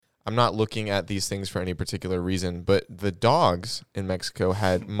I'm not looking at these things for any particular reason, but the dogs in Mexico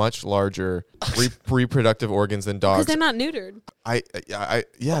had much larger reproductive organs than dogs. Because they're not neutered.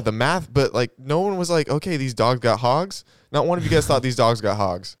 The math, but like no one was like, okay, these dogs got hogs. Not one of you guys thought these dogs got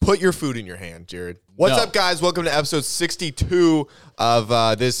hogs. Put your food in your hand, Jared. What's up, guys? Welcome to episode 62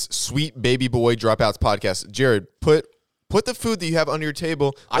 of this sweet baby boy dropouts podcast. Jared, put the food that you have under your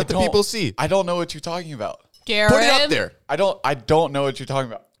table. Let the people see. I don't know what you're talking about. Jared. Put it up there. I don't know what you're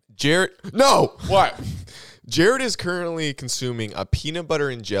talking about. Jared, no. What? Jared is currently consuming a peanut butter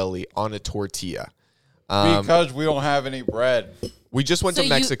and jelly on a tortilla. Because we don't have any bread. We just went to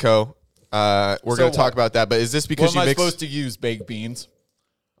Mexico. We're going to talk about that. But is this because what am I supposed to use? Baked beans?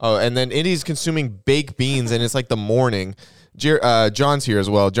 Oh, and then Indy's consuming baked beans, and it's like the morning. John's here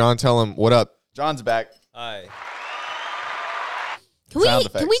as well. John, tell him what up. John's back. Hi.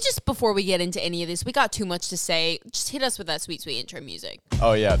 Can we just, before we get into any of this, we got too much to say. Just hit us with that sweet, sweet intro music.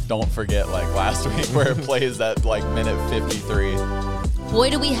 Oh, yeah. Don't forget, like, last week where it plays at, like, minute 53. Boy,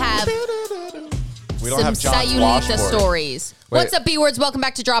 do we have We don't some have John's Sayulita washboard. stories. Wait. What's up, B-Words? Welcome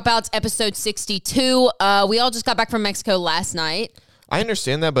back to Dropouts, episode 62. We all just got back from Mexico last night. I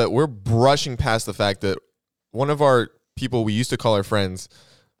understand that, but we're brushing past the fact that one of our people we used to call our friends,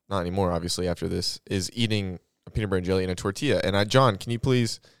 not anymore, obviously, after this, is eating a peanut butter and jelly and a tortilla. And John, can you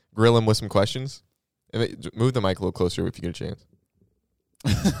please grill him with some questions? Move the mic a little closer if you get a chance.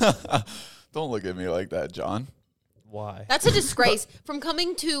 Don't look at me like that, John. Why? That's a disgrace. From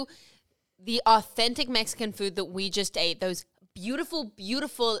coming to the authentic Mexican food that we just ate, those beautiful,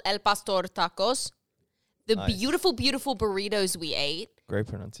 beautiful El Pastor tacos, the beautiful, beautiful burritos we ate, Great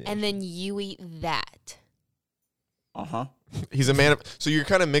pronunciation. and then you eat that. Uh-huh. He's a man of... So you're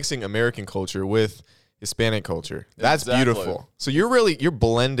kind of mixing American culture with Hispanic culture. That's Exactly. beautiful. So you're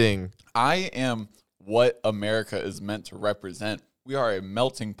blending... I am what America is meant to represent. We are a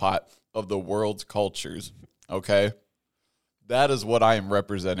melting pot of the world's cultures, okay? That is what I am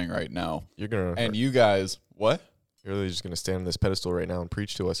representing right now. You're going to... And you guys, what? You're really just going to stand on this pedestal right now and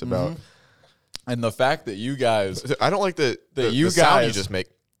preach to us about... And the fact that you guys... I don't like the sound you guys- just make.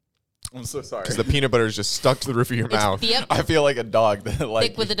 I'm so sorry. Because the peanut butter is just stuck to the roof of your mouth. Yep. I feel like a dog that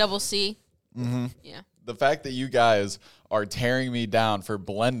like... Thick with a double C. Mm-hmm. Yeah. The fact that you guys are tearing me down for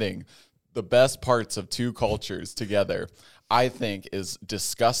blending the best parts of two cultures together, I think is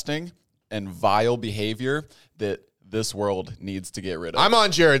disgusting and vile behavior that this world needs to get rid of. I'm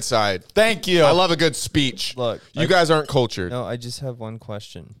on Jared's side. Thank you. I love a good speech. Look, You guys aren't cultured. No, I just have one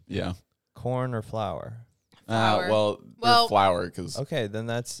question. Yeah. Corn or flour? Flour. Well, Well- flour, because... Okay, then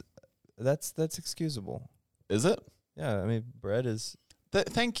that's excusable. Is it? Yeah, I mean bread is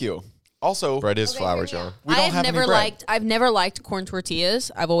Thank you. Also, Bread is Okay, flour, hear me John. out. We don't I've have any never bread. I've never liked corn tortillas.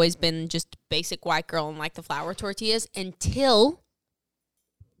 I've always been just basic white girl and like the flour tortillas until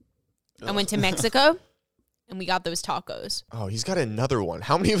I went to Mexico and we got those tacos. Oh, he's got another one.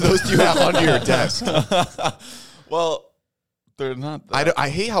 How many of those do you have under your desk? well, they're not... I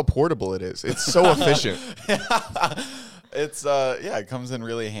hate how portable it is. It's so efficient. It's it comes in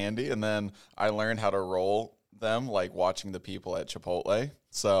really handy, and then I learned how to roll them like watching the people at Chipotle.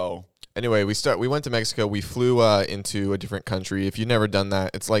 So Anyway, we went to Mexico. We flew into a different country. If you've never done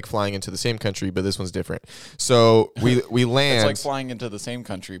that, it's like flying into the same country, but this one's different. So we land. it's like flying into the same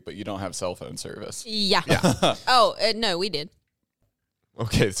country, but you don't have cell phone service. Yeah. No, we did.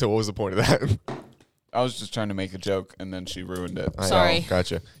 Okay, so what was the point of that? I was just trying to make a joke, and then she ruined it. I know, Sorry.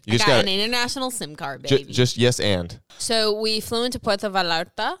 gotcha. You I just got got an international SIM card, baby. just yes and. So we flew into Puerto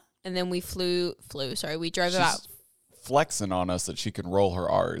Vallarta and then we we drove about She's flexing on us that she can roll her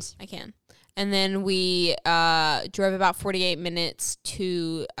R's. I can. And then we drove about 48 minutes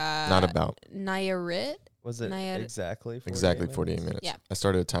to Not about. Nayarit. was it exactly 48 minutes. Yeah. I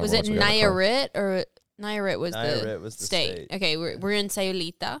started a time. Was it Nayarit or Nayarit was Nayarit was the state. Okay, we're in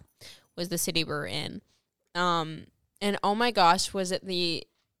Sayulita, was the city we're in. And oh my gosh, was it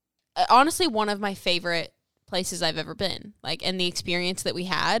honestly one of my favorite places I've ever been. Like, and the experience that we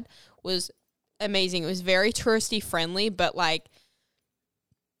had was amazing. It was very touristy friendly, but like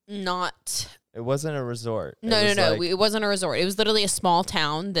not. It wasn't a resort. No. Like, It wasn't a resort. It was literally a small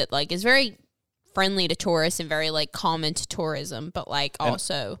town that like is very friendly to tourists and very like common to tourism, but like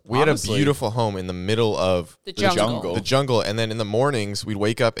also We had a Honestly, beautiful home in the middle of the jungle. the jungle, and then in the mornings we'd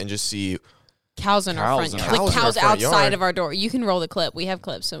wake up and just see Cows in our front Cows in yard. our- Like Cows in our cows front outside yard. of our door. You can roll the clip. We have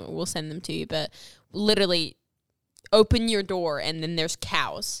clips, so we'll send them to you. But literally, open your door and then there's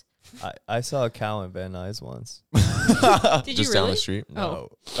cows I saw a cow in Van Nuys once. Did Just you down really? the street. No.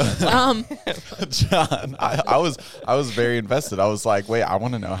 John, I was very invested. I was like, wait, I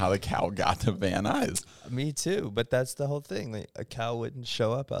want to know how the cow got to Van Nuys. Me too, but that's the whole thing. Like, a cow wouldn't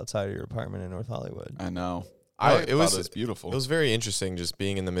show up outside of your apartment in North Hollywood. I know. It was beautiful. It was very interesting just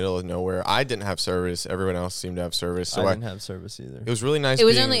being in the middle of nowhere. I didn't have service. Everyone else seemed to have service. So I didn't have service either. it was really nice. It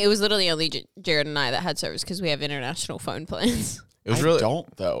was literally only Jared and I that had service because we have international phone plans. It was I really.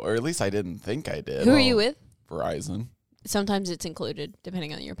 don't though, or at least I didn't think I did. Who are you with? Verizon. Sometimes it's included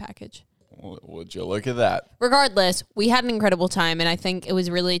depending on your package. Would you look at that? Regardless, we had an incredible time, and I think it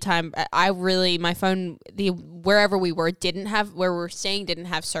was really time. My phone, wherever we were, where we were staying didn't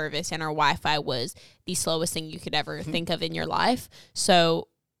have service, and our Wi-Fi was the slowest thing you could ever think of in your life. So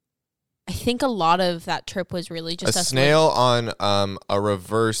I think a lot of that trip was really just a us snail on a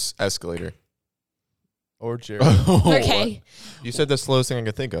reverse escalator. Or Jared. Okay. You said the slowest thing I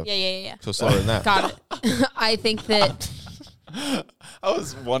could think of. Yeah. So slower than that. Got it. I think that I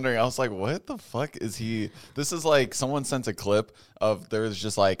was wondering, I was like, what the fuck is he? This is like someone sent a clip of there's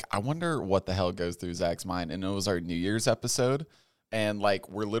just like, I wonder what the hell goes through Zach's mind. And it was our New Year's episode. And like,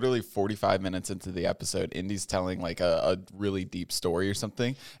 we're literally 45 minutes into the episode. Indy's telling like a really deep story or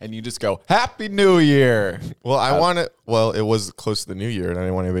something. And you just go, Happy New Year. Well, it was close to the new year and I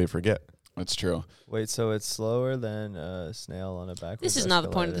didn't want anybody to forget. That's true. Wait, so it's slower than a snail on a backwards this is not the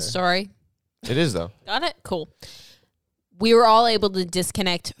point of the escalator. story. It is though. Got it? Cool. We were all able to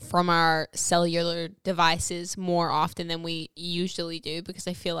disconnect from our cellular devices more often than we usually do because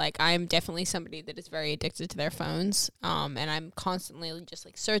I feel like I'm definitely somebody that is very addicted to their phones. And I'm constantly just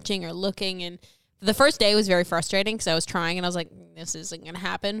like searching or looking. And the first day was very frustrating because I was trying and I was like, this isn't going to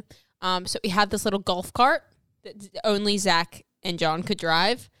happen. So we had this little golf cart that only Zach and John could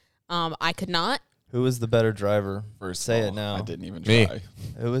drive. I could not. Who was the better driver? First Say of all, it now. I didn't even Me. try.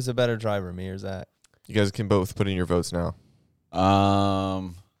 Who was the better driver, me or Zach? You guys can both put in your votes now.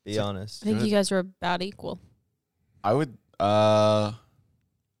 Be honest. I think you guys were about equal. I would,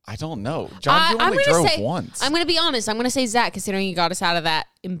 I don't know. John, you I'm only gonna drove say- once. I'm going to be honest. I'm going to say Zach, considering you got us out of that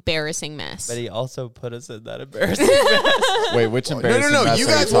embarrassing mess. But he also put us in that embarrassing mess. Wait, which embarrassing No. mess You are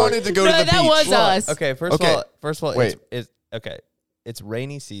guys talking- wanted to go to No, the that beach. was us. Okay, first Okay. of all, Wait. it's okay. It's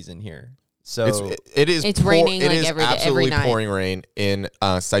rainy season here. So It is. It's raining, It like, is every day- every absolutely night. pouring rain in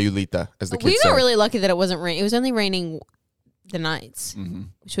Sayulita, as the kids We say. got really lucky that it wasn't rain. It was only raining the nights,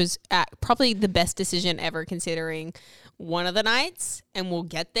 which was probably the best decision ever considering one of the nights, and we'll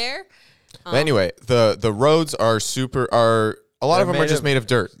get there. But anyway, the roads are a lot of them are just made of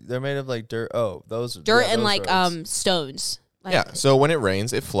dirt. they're made of like dirt. Oh, those Dirt yeah, and those like roads. stones. Like, Yeah. So when it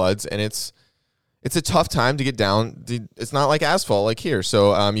rains, it floods, and it's a tough time to get down. It's not like asphalt like here.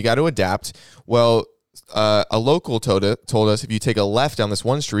 So you got to adapt. Well, a local told us if you take a left down this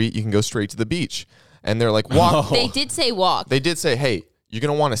one street, you can go straight to the beach. And they're like, walk. They did say walk. They did say, hey, you're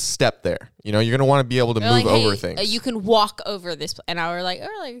going to want to step there. You know, you're going to want to be able to They're move like, over hey, things. you can walk over this. And I were like,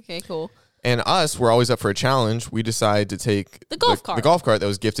 okay, cool. And us, we're always up for a challenge. We decided to take The golf cart. The golf cart that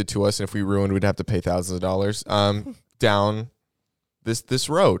was gifted to us. And if we ruined, we'd have to pay thousands of dollars down this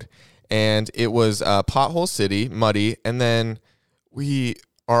road. And it was Pothole City, muddy. And then we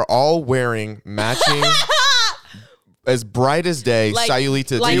are all wearing matching, as bright as day, Like-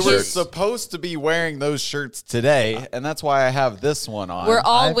 Sayulita like We were his- t-shirts. supposed to be wearing those shirts today, and that's why I have this one on. We're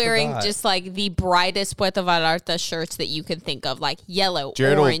all I wearing forgot. just like the brightest Puerto Vallarta shirts that you can think of, like yellow,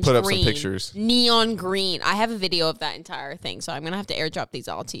 Jared will orange, put up some green, pictures. neon green. I have a video of that entire thing, so I'm gonna have to airdrop these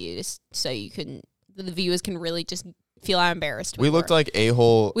all to you, just so the viewers can really just feel how embarrassed We looked were. like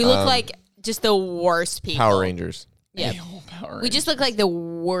a-hole We looked like just the worst people. Power Rangers. Yeah, we just look like the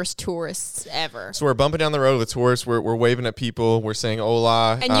worst tourists ever. So we're bumping down the road with tourists. We're waving at people. We're saying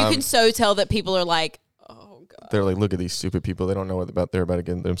hola. And you can so tell that people are like, oh god. They're like, look at these stupid people. They don't know what they're about to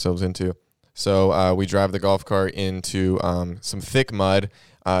get themselves into. So we drive the golf cart into some thick mud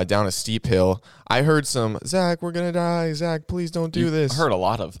down a steep hill. I heard some, Zach, we're going to die. Zach, please don't do this. I heard a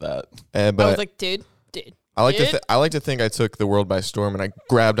lot of that. I But was like, dude. I like to think I took the world by storm, and I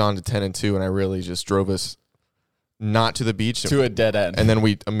grabbed onto 10 and 2, and I really just drove us not to the beach. To a dead end. And then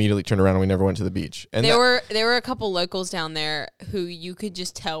we immediately turned around and we never went to the beach. And There were a couple locals down there who you could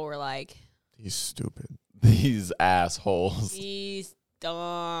just tell were like, he's stupid. These assholes. these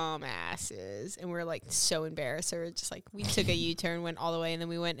dumb asses, and we're like so embarrassed. Or just like we took a U-turn, went all the way, and then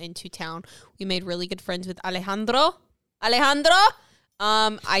we went into town. We made really good friends with Alejandro.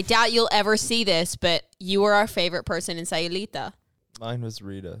 I doubt you'll ever see this, but you were our favorite person in Sayulita. Mine was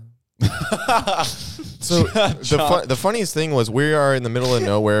Rita. So the funniest thing was we are in the middle of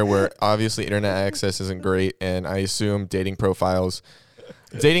nowhere where obviously internet access isn't great, and I assume dating profiles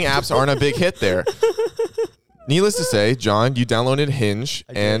dating apps aren't a big hit there. Needless to say, John, you downloaded Hinge,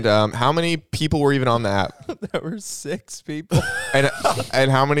 and how many people were even on the app? There were 6 people.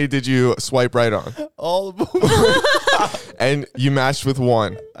 And how many did you swipe right on? All of them. And you matched with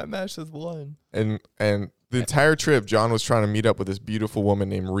one. I matched with one. And the entire trip, John was trying to meet up with this beautiful woman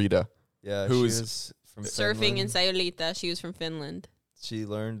named Rita. Yeah, Who she is was from Surfing in Finland. Sayulita. She was from Finland. She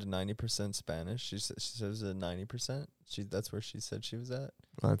learned 90% Spanish. She says a 90%. That's where she said she was at.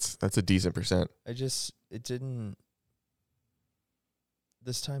 That's a decent percent. It didn't.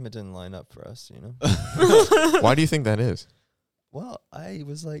 This time it didn't line up for us, you know. Why do you think that is? Well, I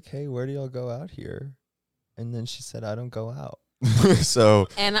was like, "Hey, where do y'all go out here?" And then she said, "I don't go out." So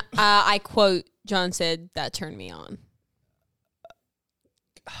And I quote, John said, that turned me on.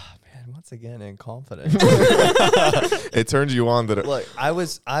 Man, once again, inconfident. it turns you on that it, Look,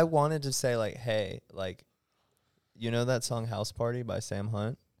 I wanted to say like, "Hey, like, you know that song House Party by Sam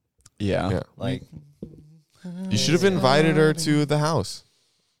Hunt? Yeah. Like, you should have invited her to the house.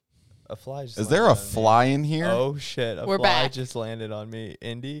 a fly just Is there a landed on me. fly in here? Oh shit, a We're fly back. just landed on me.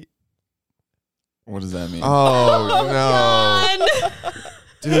 Indy. What does that mean? Oh no,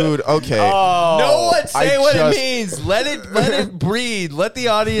 dude. Okay. Oh, No one say I what just- it means. Let it breathe. Let the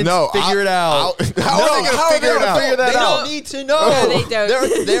audience No, figure it out. How are they gonna figure it out? They don't need to know. No, they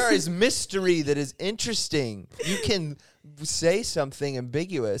don't. There is mystery that is interesting. You can say something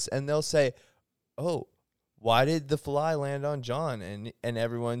ambiguous, and they'll say, "Oh, why did the fly land on John?" And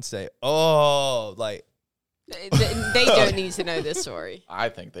everyone say, "Oh, like They don't need to know this story. I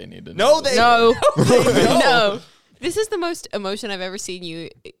think they need to no, know. they No. no." No. This is the most emotion I've ever seen you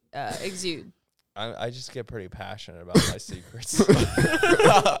exude. I just get pretty passionate about my secrets.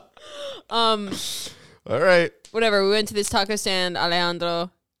 All right. Whatever. We went to this taco stand.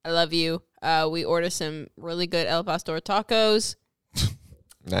 Alejandro, I love you. We ordered some really good El Pastor tacos.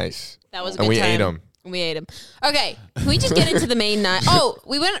 Nice. That was a And good we time. ate them. We ate them. Okay, can we just get into the main night? Oh,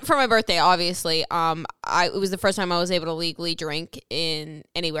 we went for my birthday, obviously. It was the first time I was able to legally drink in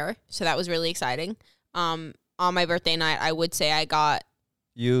anywhere, so that was really exciting. On my birthday night, I would say I got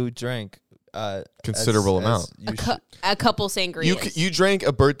You drank Considerable amount. a couple sangrias. You drank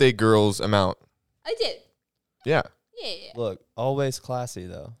a birthday girl's amount. I did. Yeah. Yeah. Look, always classy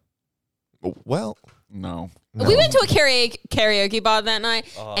though. Well, No. no. We went to a karaoke bar that night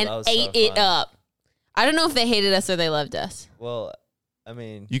Oh, and that was ate so it fun. up. I don't know if they hated us or they loved us. Well, I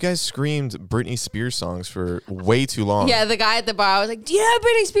mean, You guys screamed Britney Spears songs for way too long. Yeah, the guy at the bar was like, "Do you know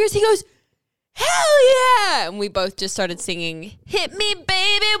Britney Spears?" He goes, "Hell yeah!" And we both just started singing, "Hit me,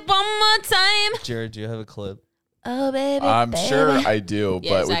 baby, one more time." Jared, do you have a clip? Oh, baby, I'm baby. sure I do,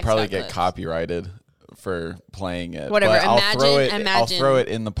 Yeah, but we Zach's probably got get clips. copyrighted for playing it. Whatever, But I'll throw imagine- I'll throw it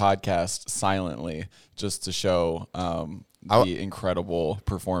in the podcast silently just to show the incredible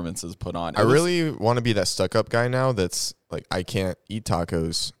performances put on. I really want to be that stuck up guy now that's like, I can't eat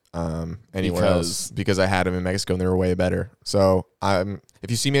tacos anywhere else because I had them in Mexico and they were way better. So if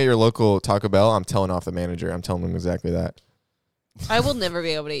you see me at your local Taco Bell, I'm telling off the manager. I'm telling them exactly that. I will never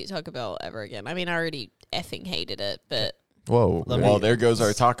be able to eat Taco Bell ever again. I mean, I already effing hated it, but Whoa. Well, there goes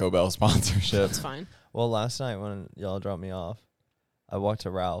our Taco Bell sponsorship. it's fine. Well, last night when y'all dropped me off, I walked to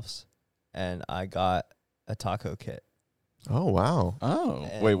Ralph's and I got a taco kit, Oh, wow. Oh,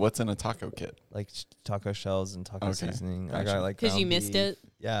 And- wait, what's in a taco kit? like taco shells and taco Okay, seasoning. I gotcha. got like Because you ground missed beef. it.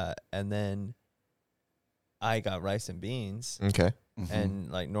 Yeah, and then I got rice and beans. Okay. Mhm.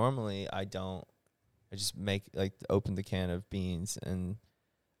 And like normally I don't. I just make like open the can of beans and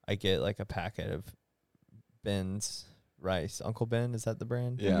I get like a packet of Ben's rice. Uncle Ben, is that the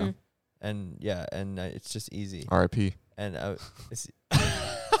brand? Yeah. Mhm. And yeah, and it's just easy. R.I.P. And it's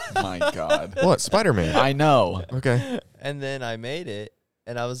My God. What? Spider-Man. I know. Okay. and then I made it,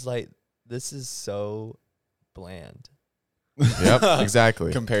 and I was like, "This is so bland." Yep,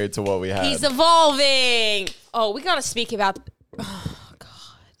 exactly. Compared to what we had. He's evolving. Oh, we got to speak about. Oh God.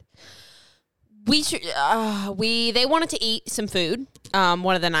 They wanted to eat some food.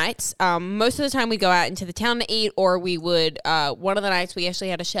 One of the nights. Most of the time we go out into the town to eat, or we would. One of the nights we actually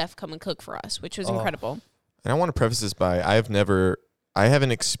had a chef come and cook for us, which was incredible. And I want to preface this by I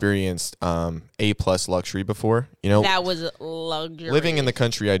haven't experienced A+ luxury before. You know, That was luxury. living in the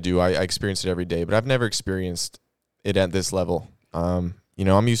country, I do. I experience it every day, but I've never experienced it at this level. You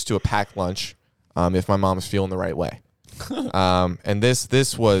know, I'm used to a packed lunch if my mom's feeling the right way. And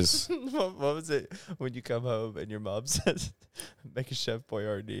this was What was it when you come home and your mom says, "Make a Chef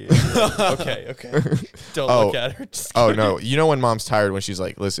Boyardee"? And you're like, okay. Don't look at her. Just oh no, you know when mom's tired when she's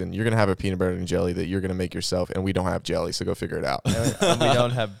like, "Listen, you're gonna have a peanut butter and jelly that you're gonna make yourself, and we don't have jelly, so go figure it out." and we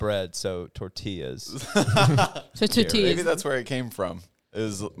don't have bread, so tortillas. So tortillas. Maybe that's where it came from.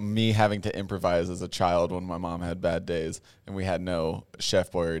 is me having to improvise as a child when my mom had bad days and we had no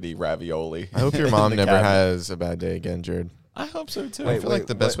Chef Boyardee ravioli. I hope your in mom the never cabinet. has a bad day again, Jared. I hope so too. I feel like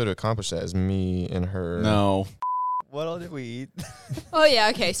the best way to accomplish that is me and her. No. What all did we eat? Oh yeah,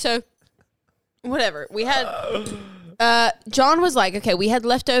 okay. So whatever. We had John was like, okay, we had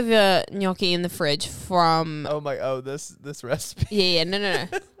leftover gnocchi in the fridge from This recipe. yeah, no.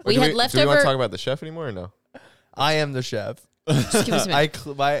 Or We do had do we want leftover to talk about the chef anymore or no? I am the chef. just give us a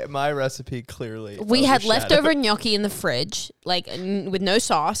minute. My recipe clearly. We had overshadowed. leftover gnocchi in the fridge, like with no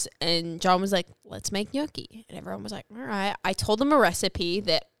sauce, and John was like, "Let's make gnocchi," and everyone was like, "All right." I told them a recipe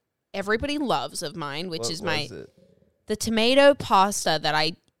that everybody loves of mine, which What is was it? the tomato pasta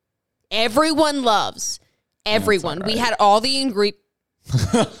that everyone loves. Everyone. all We right. had all the ingredients.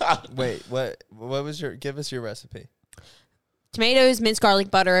 Wait, what was your? Give us your recipe. Tomatoes, minced garlic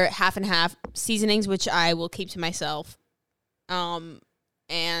butter, half and half. Seasonings, which I will keep to myself.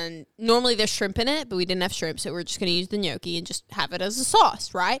 And normally there's shrimp in it, but we didn't have shrimp, so we're just going to use the gnocchi and just have it as a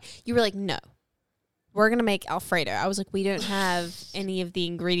sauce, right? You were like, no, we're going to make Alfredo. I was like, we don't have any of the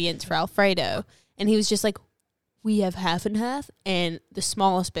ingredients for Alfredo. And he was just like, we have half and half and the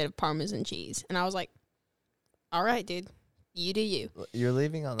smallest bit of Parmesan cheese. And I was like, all right, dude, you do you. You're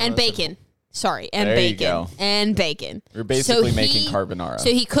leaving on the And most bacon. Sorry, and There you bacon. go. And bacon. You're basically So making he- carbonara. So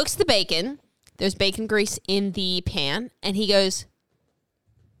he cooks the bacon. There's bacon grease in the pan. And he goes,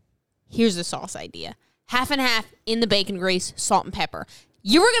 here's the sauce idea. Half and half in the bacon grease, salt and pepper.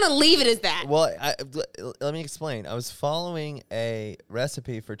 You were going to leave it as that. Well, let me explain. I was following a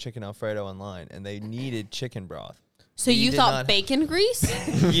recipe for chicken Alfredo online, and they needed chicken broth. So we you did thought not- bacon grease?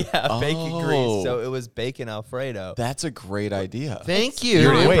 Yeah, bacon grease. So Oh. it was bacon Alfredo. That's a great idea. Thank you.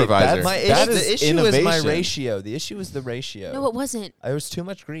 You're an Wait, improviser. My that issue, is the issue is my innovation. ratio. The issue is the ratio. No, it wasn't. There was too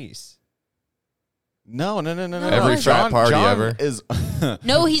much grease. No. Every frat party John ever. is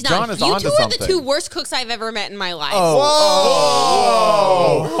No, he's not. John is You onto two are the something. two worst cooks I've ever met in my life.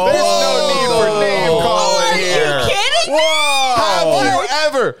 Whoa! There's no need for name calling Are here. you kidding me? Whoa! Have you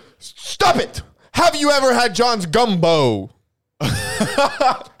ever? Stop it! Have you ever had John's gumbo?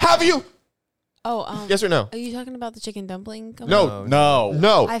 Have you? Oh, Yes or no? are you talking about the chicken dumpling? No. no.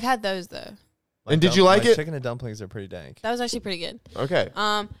 No. I've had those though. My And did you like my it? Chicken and dumplings are pretty dank. That was actually pretty good. Okay.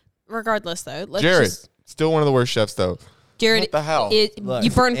 Regardless though, let's Jared, just still one of the worst chefs though. Jared, What the hell? Look,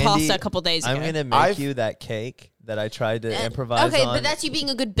 you burned Andy, pasta a couple days ago. I'm gonna make I've- you that cake that I tried to improvise Okay, on. but that's you being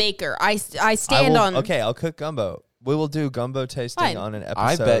a good baker. I I stand will- on. Okay, I'll cook gumbo. We will do gumbo tasting Fine. on an episode.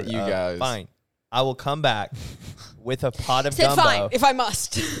 I bet you of- guys- Fine. I will come back with a pot of Said gumbo. fine if I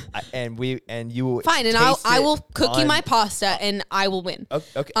must. and you will Fine, and taste I it will cook you on- my pasta, and I will win.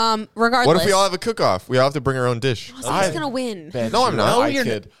 Okay. Regardless. What if we all have a cook-off? We all have to bring our own dish. Someone's gonna win. Bet No, I'm you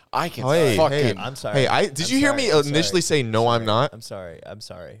not. I can Hey, fucking. I'm sorry. Hey, did you hear me initially say no? I'm not. I'm sorry. I'm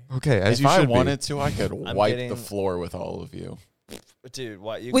sorry. Okay, as If you I should wanted to, I could I'm wipe getting- the floor with all of you. Dude,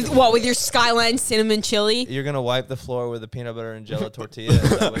 what you With could- what? With your Skyline cinnamon chili? You're gonna wipe the floor with a peanut butter and jello tortilla.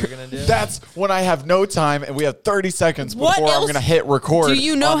 Is that what you're gonna do? That's when I have no time and we have 30 seconds What before I'm else going to hit record. Do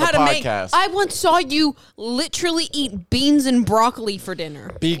you know on the how to make? podcast. I once saw you literally eat beans and broccoli for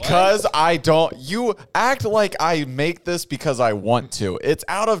dinner. Because I don't. You act like I make this because I want to. It's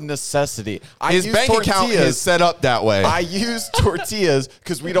out of necessity. I His use bank account is tortillas. set up that way. I use tortillas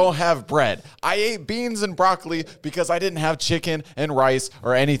because we don't have bread. I ate beans and broccoli because I didn't have chicken and rice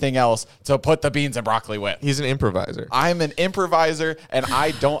or anything else to put the beans and broccoli with. He's an improviser. I'm an improviser and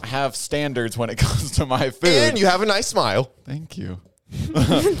I don't have standards when it comes to my food. And you have a nice smile. Thank you.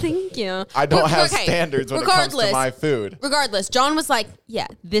 Thank you. I don't But, have okay, standards when it comes to regardless- my food. Regardless, John was like, "Yeah,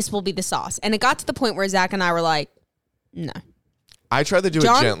 this will be the sauce," and it got to the point where Zach and I were like, "No." I tried to do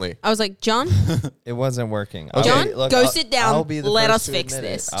John, it gently. I was like, "John, It wasn't working. John, look, go sit down. I'll be the Let first us to fix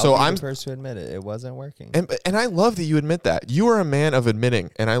admit it. this. I'll So be I'm- the first to admit it. It wasn't working. And I love that you admit that. You are a man of admitting,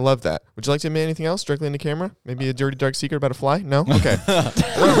 and I love that. Would you like to admit anything else directly into camera? Maybe a dirty, dark secret about a fly? No? Okay.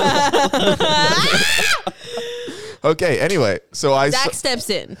 Okay, anyway. So Zach steps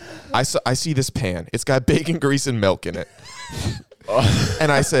in. I see this pan. It's got bacon grease and milk in it.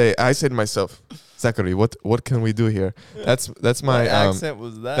 And I say to myself, Zachary, what can we do here? That's my What accent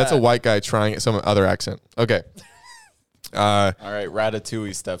was that? That's a white guy trying some other accent. Okay. All right,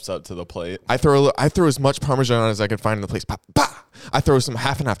 Ratatouille steps up to the plate. I throw as much Parmesan as I could find in the place. Pa, pa. I throw some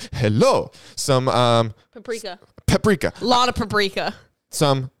half and half. Hello. Some Paprika. paprika. A lot of paprika.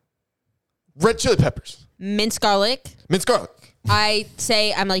 Some red chili peppers. Minced garlic. Minced garlic.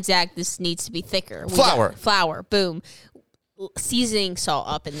 I'm like, Zach, this needs to be thicker. We Flour. got flour. Boom. Seasoning salt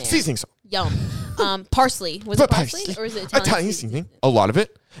up in there. Seasoning salt. Yum. Parsley. Was it parsley or is it Italian Italian seasoning. A lot of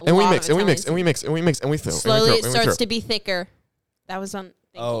it. And we lot mix of and we mix Italian and we mix and we mix and we throw. Slowly it and we starts throw. to be thicker. That was on.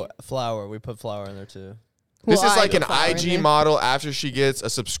 thank Oh, you. flour. We put flour in there too. This Well, is I like put an flour in IG there. model after she gets a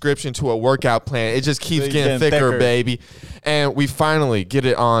subscription to a workout plan. It just keeps It's getting getting thicker, thicker. baby. And we finally get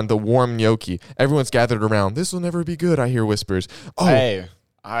it on the warm gnocchi. Everyone's gathered around. This will never be good, I hear whispers. Oh, Hey,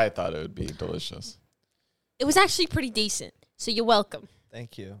 I thought it would be delicious. It was actually pretty decent. So you're welcome.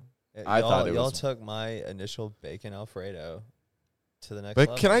 Thank you. I thought it y'all was- took my initial bacon Alfredo to the next but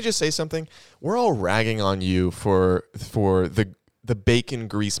level. can I just say something? We're all ragging on you for the bacon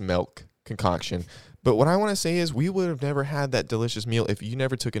grease milk concoction. But what I want to say is we would have never had that delicious meal if you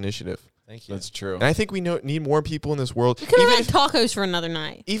never took initiative. Thank you. That's true. And I think we need more people in this world. We could have Even had tacos for another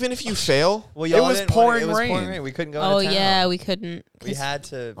night. even if you fail, Well, It y'all was didn't want pouring it was rain. pouring rain. We couldn't go Oh into town. yeah, we couldn't. We 'cause had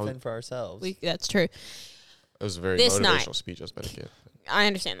to fend for ourselves. That's true. it was a very This motivational night. speech. I was about to get. I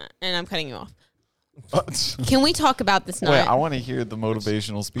understand that, and I'm cutting you off. Can we talk about this Wait, night? I want to hear the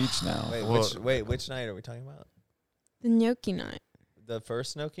motivational speech now. Which night are we talking about? The gnocchi night. The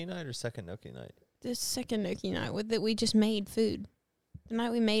first gnocchi night or second gnocchi night? The second gnocchi night that we just made food. The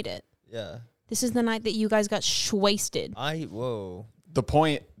night we made it. Yeah. This is the night that you guys got wasted. Whoa. The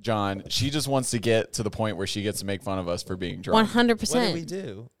point, John, she just wants to get to the point where she gets to make fun of us for being drunk. 100%. What did we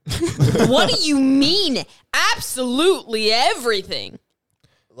do? What do you mean? Absolutely everything.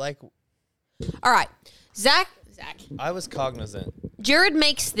 Like, All right. Zach, I was cognizant. Jared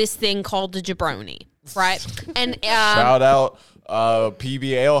makes this thing called the jabroni, right? And Shout out PB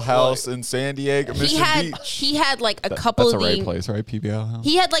Ale House in San Diego, Mission Beach. he had like a couple That's of a right the place, right? PB Ale House.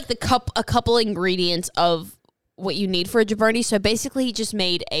 he had like a couple ingredients of what you need for a jabroni. So basically, he just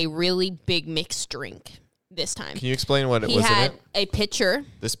made a really big mixed drink this time. Can you explain what it He was in had it? a pitcher.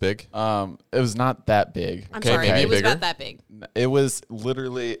 This big? It was not that big. I'm Okay, sorry, maybe it was bigger? about that big. It was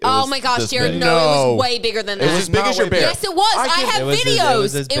literally. Oh my gosh, Jared! No, it was way bigger than that. It was as big as your bear. Yes, it was. I have It was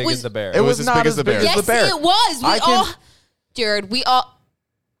videos. as big as the bear. It was as big as the bear. Yes, the bear. it was. I can- Jared, we all.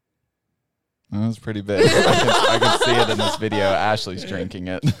 That was pretty big. I can see it in this video. Ashley's drinking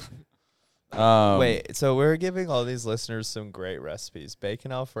it. Wait, so we're giving all these listeners some great recipes.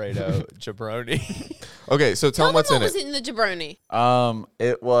 Bacon Alfredo, jabroni. Okay, so tell them what's in What was it. in the jabroni?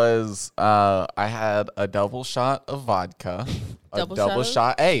 It was. I had a double shot of vodka. Double a double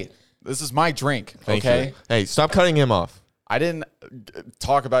shot of- shot. Hey, this is my drink. Thank okay. you. Hey, stop cutting him off. I didn't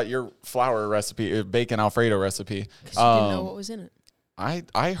talk about your flour recipe, bacon Alfredo recipe. Because you didn't know what was in it.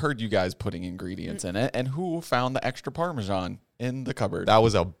 I heard you guys putting ingredients in it, and who found the extra Parmesan in the cupboard? That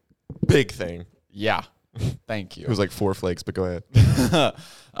was a big thing. Yeah. Thank you. It was like 4 flakes, but go ahead.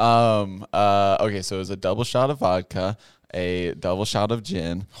 Okay, so it was a double shot of vodka, a double shot of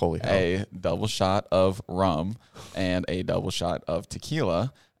gin, Holy hell. a double shot of rum, and a double shot of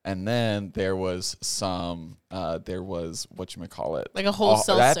tequila. And then there was some, whatchamacallit? Like a whole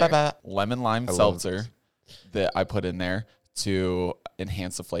seltzer. Lemon lime love seltzer that I put in there to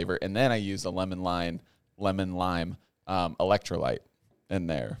enhance the flavor. And then I used a lemon lime electrolyte in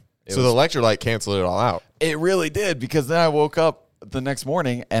there. So the electrolyte canceled it all out. It really did, because then I woke up the next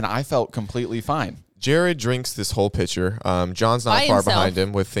morning and I felt completely fine. Jared drinks this whole pitcher. John's not By far himself. behind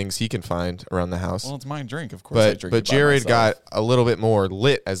him with things he can find around the house. Well, it's my drink, of course. I but drink it by Jared myself. got a little bit more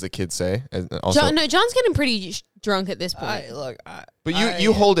lit, as the kids say. And also, John's getting pretty drunk at this point. but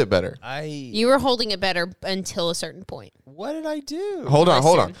you hold it better. You were holding it better until a certain point. What did I do? Hold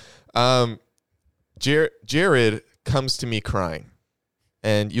on. Listen. Jared comes to me crying,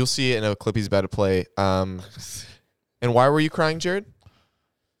 and you'll see it in a clip he's about to play. And why were you crying, Jared?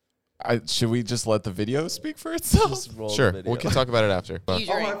 Should we just let the video speak for itself? Just roll the Sure, video. we can talk about it after. You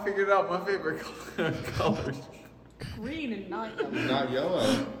drink. figured out my favorite colors. Green and not yellow. Not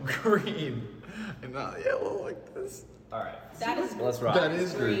yellow. Green and not yellow like this. That is That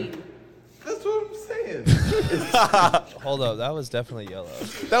is green. That's what I'm saying. Hold up, that was definitely yellow.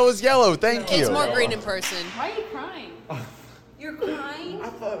 That was yellow. Thank you. It's more green in person. Why are you crying? You're crying? I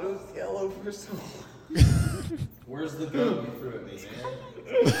thought it was yellow for so long. Where's the gun you threw at me, man?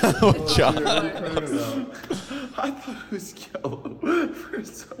 John. I I thought it was yellow for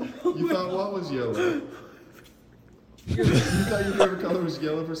so long. You thought what was yellow? You thought your favorite color was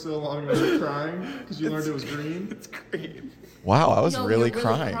yellow for so long and you were crying because you learned it was green? It's green. Wow, I was No, really, you're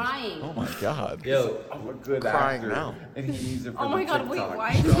really crying. crying. Oh my god. Yo, I'm a good Crying actor. now. And he needs it for Oh my god, wait, why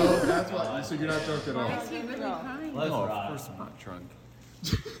is he, oh, that's why. So you're not drunk at all. he really crying? Let's No, of course I'm not drunk.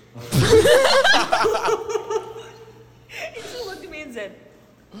 He looked at me and said,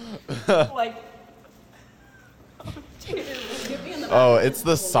 like, Oh, it's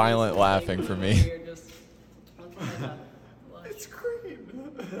the silent laughing for me. It's green.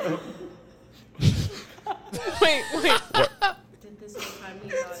 wait. Did this whole time he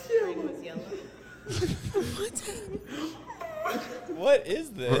thought green was yellow? What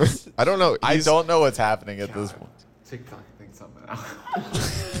is this? I don't know. I don't know what's happening at this point. TikTok thinks I'm an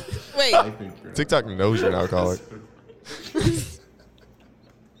alcoholic. Wait, I think you're TikTok knows you're an alcoholic. there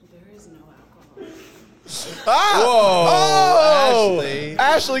is no alcohol. Whoa! Ashley.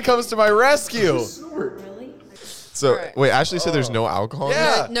 Ashley comes to my rescue. Really? So Alright. wait, Ashley said there's no alcohol. in it?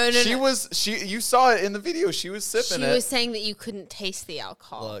 Yeah. No. You saw it in the video. She was sipping She it. was saying that you couldn't taste the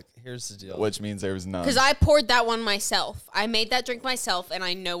alcohol. Look, here's the deal. Which means there was none. Because I poured that one myself. I made that drink myself, and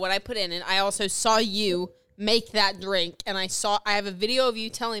I know what I put in it. I also saw you make that drink, and I have a video of you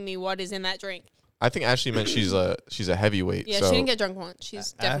telling me what is in that drink. I think Ashley meant she's a heavyweight. Yeah, so, she didn't get drunk once.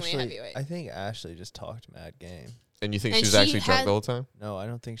 She's definitely Ashley, a heavyweight. I think Ashley just talked mad game. and you think And she was she actually drunk had- the whole time? No, I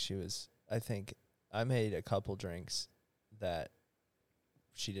don't think she was. I think I made a couple drinks that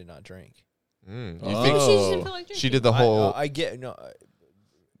she did not drink. You Oh. think Maybe she just didn't feel like drinking. she did the whole? I get no.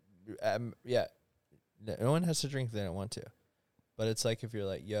 Yeah, no one has to drink if they don't want to, but it's like if you're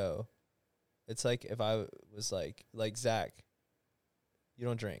like, yo, it's like if I was like Zach, you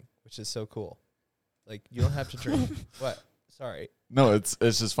don't drink, which is so cool. Like you don't have to drink. What? Sorry, No, it's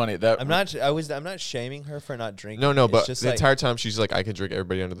just funny that I'm not shaming her for not drinking. no, It's but just the like, entire time she's like, I can drink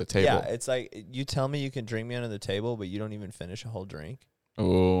everybody under the table. yeah, it's like you tell me you can drink me under the table, but you don't even finish a whole drink.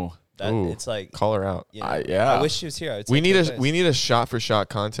 Oh, That Ooh. it's like, Call her out. you know, yeah. I wish she was here. I would We take need her a place. we need a shot for shot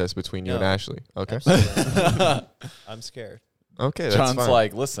contest between you and No. Ashley. Okay. Absolutely. I'm scared. Okay, that's John's fine.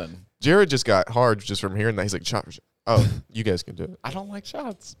 like, listen, Jared just got hard just from hearing that. He's like, shot for shot. Oh, you guys can do it. I don't like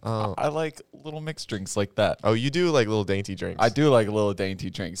shots. Oh. I like little mixed drinks like that. Oh, you do like little dainty drinks. I do like little dainty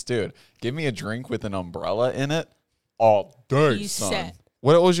drinks, dude. Give me a drink with an umbrella in it all day, You son. set.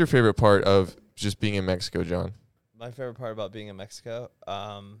 What was your favorite part of just being in Mexico, John? My favorite part about being in Mexico.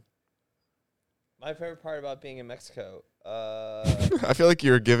 My favorite part about being in Mexico. I feel like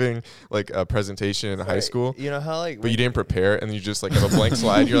you were giving like a presentation in high sorry, school, You know how like but you didn't prepare, and you just like have a blank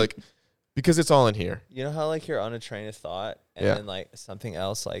slide. You're like, because it's all in here. You know how like you're on a train of thought and Yeah. then like something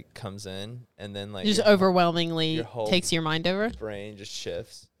else like comes in and then like Just your overwhelmingly your whole- takes your mind over. brain just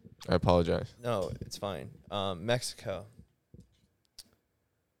shifts. I apologize. No, it's fine. Mexico.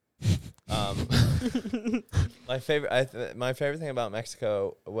 My favorite thing about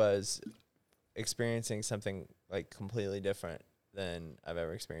Mexico was experiencing something like completely different than I've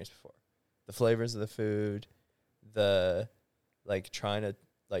ever experienced before. The flavors of the food, the like trying to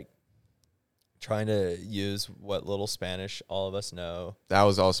use what little Spanish all of us know. That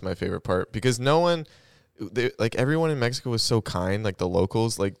was also my favorite part because no one, like everyone in Mexico was so kind. Like the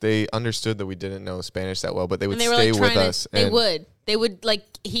locals, like they understood that we didn't know Spanish that well, but they would And they were stay like with trying us. to. and They would like.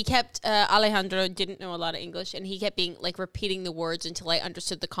 He kept Alejandro didn't know a lot of English, and he kept being like repeating the words until I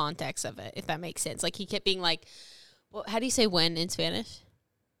understood the context of it. If that makes sense. Like he kept being like, "Well, how do you say when in Spanish?"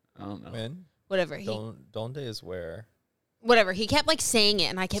 I don't know. When Whatever. donde is where. Whatever. He kept like saying it,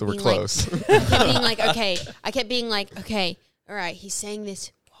 and I kept so we're being close. like, I kept being like, okay. I kept being like, okay, all right. He's saying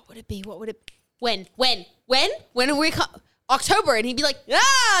this. What would it be? What would it? When are we? October, and he'd be like,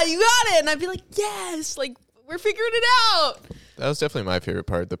 ah, you got it, and I'd be like, yes, like we're figuring it out. That was definitely my favorite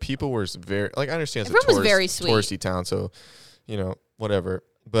part. The people were very like I understand it's Everyone a was very sweet. touristy town, so you know whatever.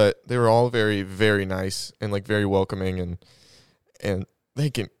 But they were all very very nice and like very welcoming and they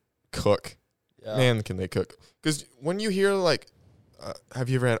can cook. Yeah. Man, can they cook? Because when you hear like, have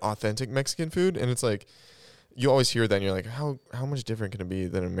you ever had authentic Mexican food? And it's like you always hear that, and you're like, how much different can it be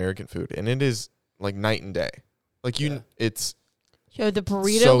than American food? And it is like night and day. Like it's. Yo, the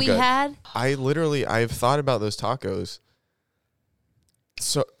burrito So we good. had. I've thought about those tacos.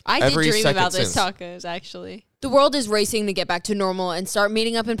 So I did every dream second about those since. tacos, actually. The world is racing to get back to normal and start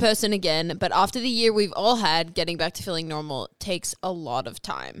meeting up in person again, but after the year we've all had, getting back to feeling normal takes a lot of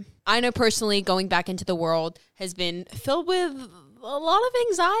time. I know personally going back into the world has been filled with a lot of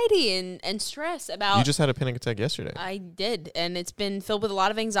anxiety and stress about... You just had a panic attack yesterday. I did, and it's been filled with a lot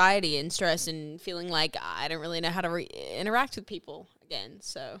of anxiety and stress and feeling like I don't really know how to interact with people again,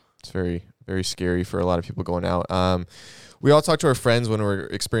 so... It's very, very scary for a lot of people going out. We all talk to our friends when we're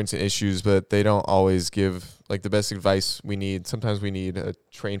experiencing issues, but they don't always give like the best advice we need. Sometimes we need a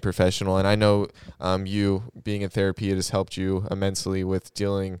trained professional. And I know you being in therapy, it has helped you immensely with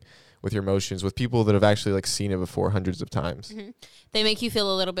dealing with your emotions with people that have actually like seen it before hundreds of times. Mm-hmm. They make you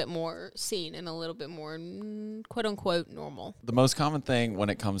feel a little bit more seen and a little bit more quote unquote normal. The most common thing when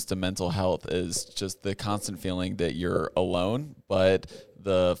it comes to mental health is just the constant feeling that you're alone. But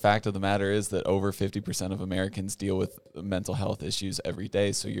the fact of the matter is that over 50% of Americans deal with mental health issues every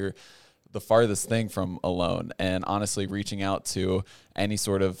day. So you're the farthest thing from alone. And honestly, reaching out to any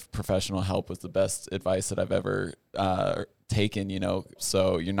sort of professional help was the best advice that I've ever taken, you know.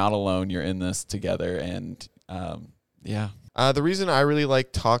 So you're not alone. You're in this together. And Yeah. The reason I really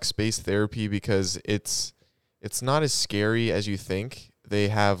like Talkspace Therapy because it's not as scary as you think. They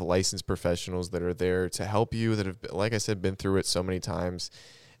have licensed professionals that are there to help you that have, like I said, been through it so many times.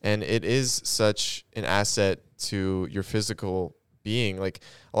 And it is such an asset to your physical being. Like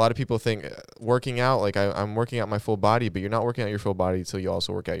a lot of people think working out, like I'm working out my full body, but you're not working out your full body until you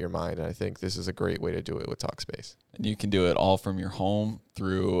also work out your mind. And I think this is a great way to do it with Talkspace. And you can do it all from your home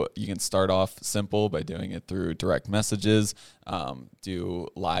you can start off simple by doing it through direct messages, do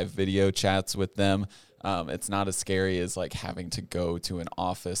live video chats with them. It's not as scary as like having to go to an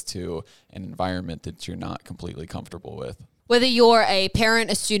office, to an environment that you're not completely comfortable with. Whether you're a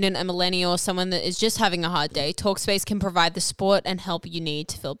parent, a student, a millennial, or someone that is just having a hard day, Talkspace can provide the support and help you need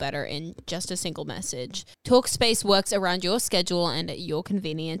to feel better in just a single message. Talkspace works around your schedule and at your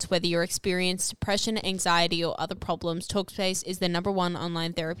convenience. Whether you're experiencing depression, anxiety, or other problems, Talkspace is the #1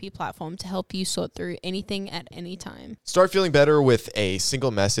 online therapy platform to help you sort through anything at any time. Start feeling better with a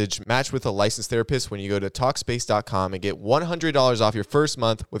single message. Match with a licensed therapist when you go to Talkspace.com and get $100 off your first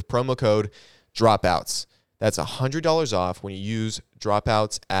month with promo code DROPOUTS. That's $100 off when you use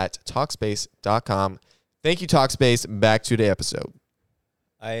Dropouts at Talkspace.com. Thank you, Talkspace. Back to the episode.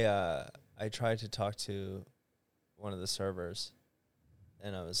 I tried to talk to one of the servers,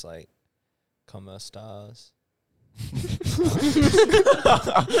 and I was like, "Como estás?"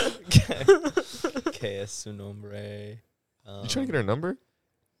 ¿Qué es su nombre? You trying to get her number?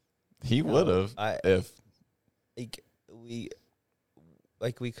 He would have if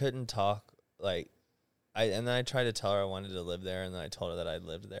we couldn't talk like. And then I tried to tell her I wanted to live there, and then I told her that I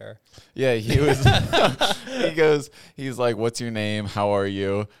lived there. Yeah, he was. He's like, "What's your name? How are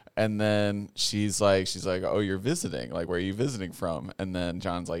you?" And then she's like, "Oh, you're visiting. Like, where are you visiting from?" And then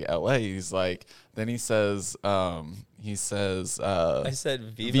John's like, "LA." He's like, then he says, I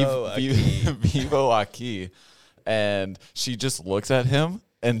said, "Vivo aquí." Vivo aquí. And she just looks at him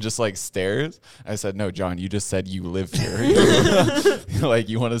and just like stares. I said, "No, John, you just said you live here. Like,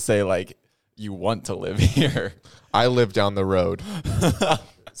 you want to say like, you want to live here." I live down the road.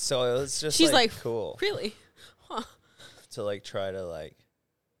 So it was just She's like, cool. Really? Huh. To like try to like,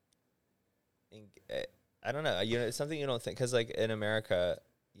 I don't know. It's something you don't think, because like in America,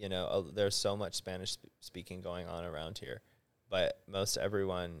 there's so much Spanish speaking going on around here, but most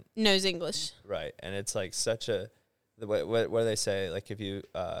everyone Knows English. right, and it's like such a what do they say? Like if you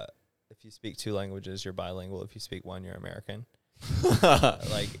speak 2 languages, you're bilingual. If you speak 1, you're American.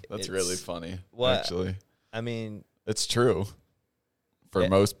 Like That's really funny. What? Actually, I mean, it's true for Yeah.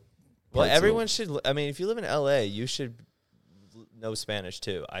 most. well, parts of- everyone should. I mean, if you live in LA, you should know Spanish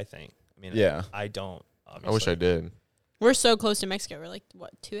too. I think. I mean, Yeah. I don't. Obviously. I wish I did. We're so close to Mexico. We're like,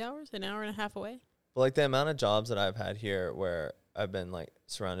 what, 2 hours? An hour and a half away? But like the amount of jobs that I've had here where I've been like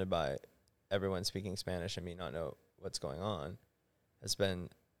surrounded by everyone speaking Spanish and me not know what's going on has been,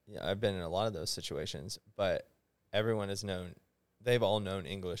 I've been in a lot of those situations, but everyone has known, they've all known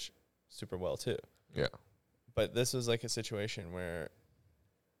English super well too. Yeah. But this was like a situation where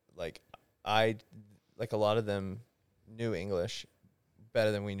like a lot of them knew English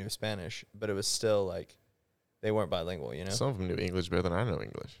better than we knew Spanish, but it was still like they weren't bilingual, Some of them knew English better than I know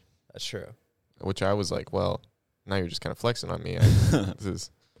English. That's true. Which I was like, well, now you're just kind of flexing on me.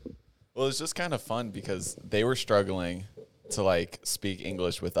 Well, it's just kind of fun because they were struggling to like speak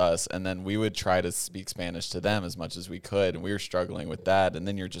English with us, and then we would try to speak Spanish to them as much as we could, and we were struggling with that, and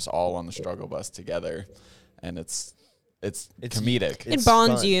then you're just all on the struggle bus together, and it's comedic. It It's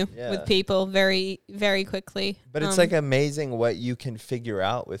bonds fun, you yeah. with people very, very quickly. But it's like amazing what you can figure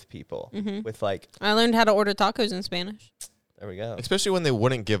out with people. Mhm. With like, I learned how to order tacos in Spanish. there we go. Especially when they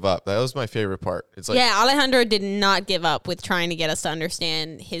wouldn't give up. That was my favorite part. It's like, Yeah, Alejandro did not give up with trying to get us to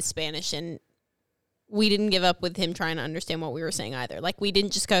understand his Spanish, and we didn't give up with him trying to understand what we were saying either. Like, we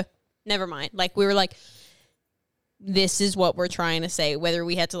didn't just go, never mind. Like, we were like, this is what we're trying to say, whether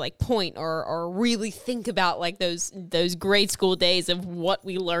we had to like point or really think about like those grade school days of what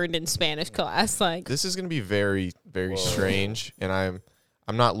we learned in Spanish class. Like, this is going to be very, very strange. And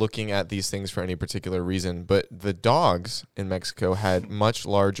I'm not looking at these things for any particular reason, but the dogs in Mexico had much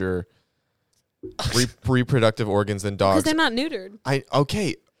larger reproductive organs than because dogs. they're not neutered.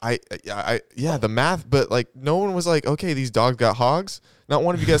 Yeah, the math, but like no one was like, okay, these dogs got hogs. Not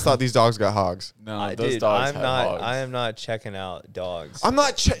one of you guys thought these dogs got hogs. No, those dogs had hogs. I am not checking out dogs. I'm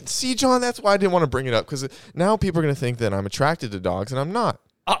not. See, John, that's why I didn't want to bring it up, because now people are going to think that I'm attracted to dogs, and I'm not.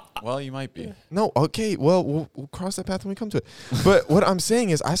 Well, you might be. No, okay, well, we'll cross that path when we come to it. But what I'm saying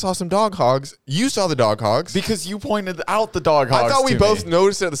is, I saw some dog hogs. You saw the dog hogs. Because you pointed out the dog hogs. I thought we to both me.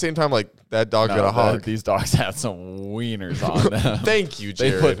 noticed it at the same time, like, that dog got a hog. These dogs had some wieners on them. Thank you, They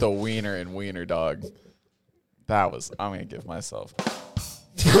Jared. put the wiener in wiener dog. That was. I'm gonna give myself.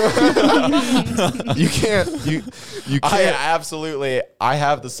 You can't. You can't. I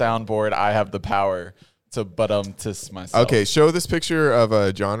have the soundboard. I have the power to myself. Okay, show this picture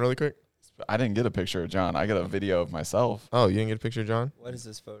of John really quick. I didn't get a picture of John. I got a video of myself. Oh, you didn't get a picture of John? What is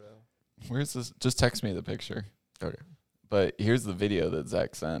this photo? Where's this? Just text me the picture. Okay. But here's the video that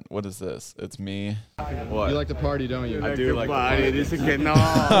Zach sent. What is this? It's me. What? You like to party, don't you? I do like to Party, dice que no.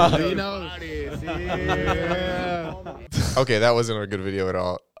 You know. Okay, that wasn't a good video at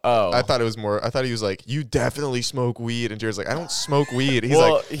all. Oh. I thought he was like, you definitely smoke weed. And Jared's like, I don't smoke weed. He's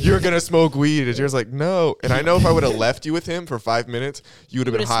Well, like, you're going to smoke weed. And Jared's like, no. And I know if I would have left you with him for 5 minutes, you would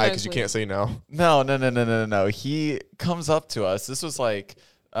have been would've high smoked because you weed. can't say no. No. He comes up to us. This was like,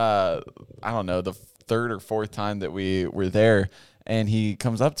 I don't know, the third or fourth time that we were there. And he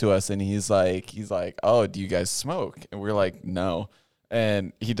comes up to us and he's like, oh, do you guys smoke? And we're like, no.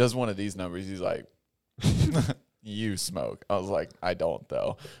 And he does one of these numbers. He's like, you smoke. I was like, I don't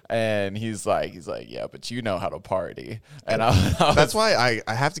though. And he's like, yeah, but you know how to party. And That's why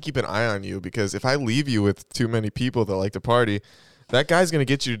I have to keep an eye on you, because if I leave you with too many people that like to party, that guy's going to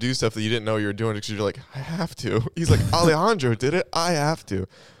get you to do stuff that you didn't know you were doing because you're like, I have to. He's like, Alejandro did it. I have to.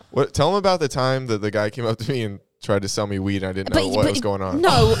 Tell him about the time that the guy came up to me and tried to sell me weed and I didn't know what was going on.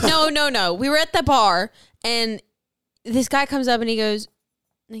 No. We were at the bar and this guy comes up and he goes,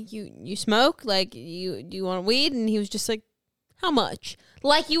 like, you smoke? Like, do you want weed? And he was just like, how much?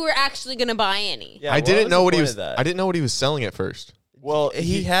 Like you were actually gonna buy any. Yeah, I didn't know what he was. I I didn't know what he was selling at first. well,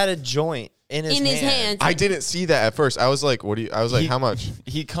 He had a joint in his hands. I didn't see that at first. I was like, what do you? I was like, how much?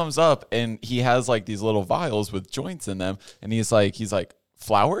 He comes up and he has like these little vials with joints in them. And he's like,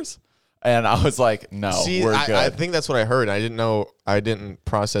 flowers? And I was like, no, See, we're good. I think that's what I heard. I didn't know. I didn't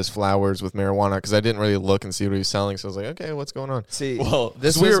process flowers with marijuana because I didn't really look and see what he was selling. So I was like, okay, what's going on? See, Well,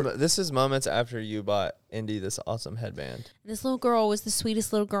 this is moments after you bought Indy this awesome headband. This little girl was the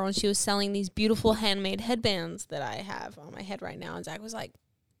sweetest little girl, and she was selling these beautiful handmade headbands that I have on my head right now. And Zach was like,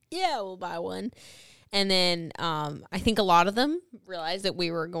 yeah, we'll buy one. And then I think a lot of them realized that we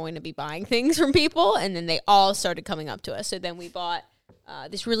were going to be buying things from people, and then they all started coming up to us. So then we bought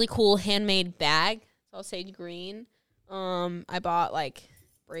this really cool handmade bag. It's all sage green. I bought like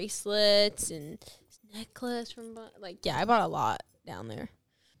bracelets and necklace from I bought a lot down there.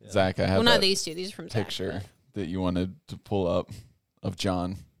 Zach, I have Well, not that these two. These are from Zach, picture that you wanted to pull up of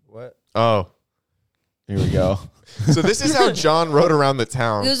John. What? Oh, Here we go. so this is how John rode around the It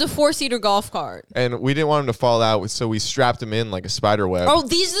town, was a 4-seater golf cart. and we didn't want him to fall out, so we strapped him in like a spider web. Oh,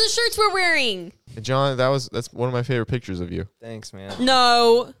 these are the shirts we're wearing. And John, that's one of my favorite pictures of you. Thanks, man.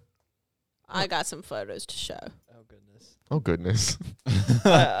 No. I got some photos to show. Oh goodness. Oh goodness.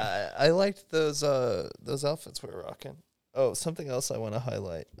 I liked those outfits we were rocking. Oh, something else I want to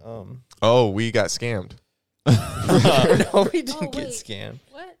highlight. Oh, we got scammed. No, we didn't Oh, get wait. scammed.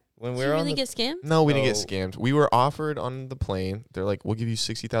 What? When Did we you were really on get scammed? No, we didn't get No. scammed. We were offered on the plane. They're like, we'll give you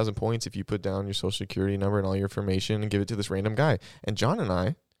 60,000 points if you put down your social security number and all your information and give it to this random guy. And John and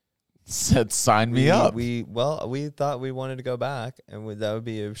I, Said, sign me up. We thought we wanted to go back, and that would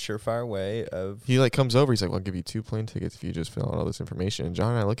be a surefire way of. he like comes over. He's like, well, I'll give you 2 plane tickets if you just fill out all this information. And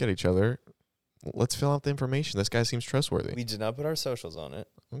John and I look at each other. Let's fill out the information. This guy seems trustworthy. We did not put our socials on it,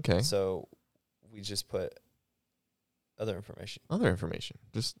 Okay. so we just put other information. Other information.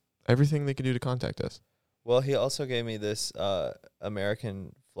 Just everything they could do to contact us. Well, he also gave me this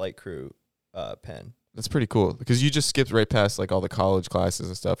American Flight Crew pen. That's pretty cool because you just skipped right past like all the college classes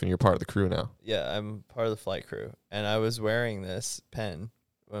and stuff, and you're part of the crew now. Yeah, I'm part of the flight crew, and I was wearing this pen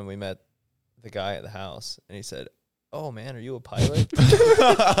when we met the guy at the house, and he said, "Oh man, are you a pilot?"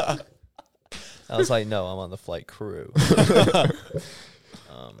 I was like, "No, I'm on the flight crew."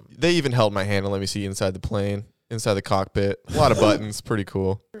 They even held my hand and let me see inside the plane, inside the cockpit. A lot of buttons. Pretty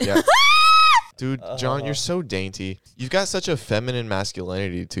cool. Yeah. Dude, John, you're so dainty. You've got such a feminine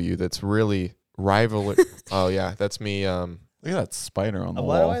masculinity to you that's really rival. Oh, yeah. That's me. Look at that spider on the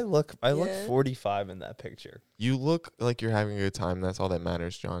Why do wall. I look? I look Yeah. 45 in that picture. You look like you're having a good time. That's all that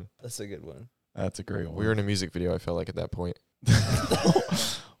matters, John. That's a good one. That's a great one. We were in a music video, I felt like, at that point.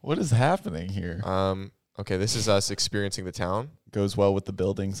 What is happening here? Okay, this is us experiencing the town. Goes well with the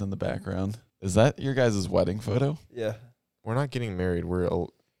buildings in the background. Is that your guys' wedding photo? Yeah, We're not getting married. We're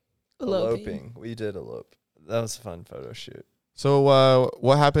eloping. We did elope. That was a fun photo shoot. So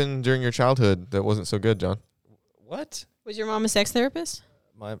what happened during your childhood that wasn't so good, John? What? Was your mom a sex therapist?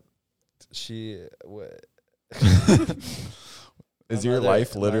 Is your mother-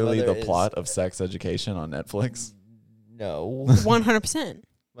 life my literally mother the is- plot of Sex Education on Netflix? No. 100%.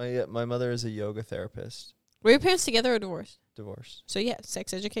 My mother is a yoga therapist. Were your parents together or divorced? Divorced. So yeah,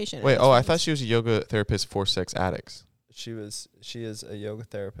 sex education. Wait, I thought she was a yoga therapist for sex addicts. She is a yoga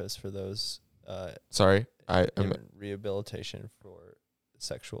therapist for those Sorry, I'm. in rehabilitation for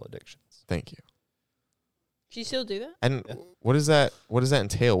sexual addictions. Thank you. Do you still do that? And Yeah. what does that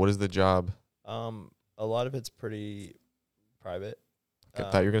entail? What is the job? A lot of it's pretty private. I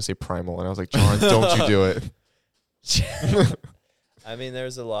thought you were gonna say primal, and I was like, John, don't you do it? I mean,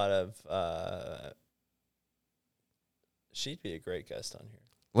 there's a lot of. She'd be a great guest on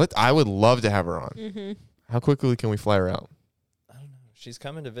here. I would love to have her on. Mm-hmm. How quickly can we fly her out? I don't know. She's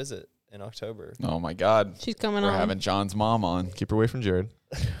coming to visit in October. Oh my God. She's coming We're on. having John's mom on. Keep her away from Jared.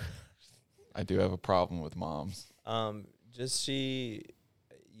 I do have a problem with moms. Just she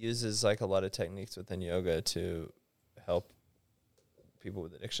uses like a lot of techniques within yoga to help people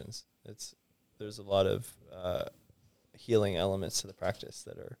with addictions. There's a lot of healing elements to the practice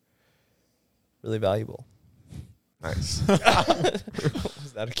that are really valuable. Nice,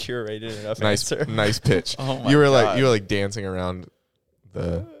 Was that a curated enough answer? nice pitch. Oh my you were God. like dancing around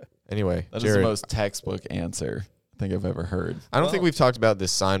the. Anyway, That is Jared, the most textbook answer I think I've ever heard. I don't think Well- we've talked about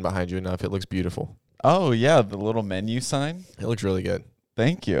this sign behind you enough. It looks beautiful. Oh yeah, the little menu sign. It looks really good.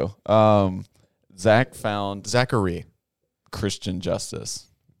 Thank you. Zach found Zachary. Christian Justice.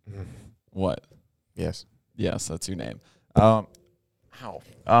 What? Yes. Yes, that's your name.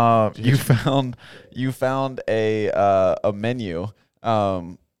 You found a menu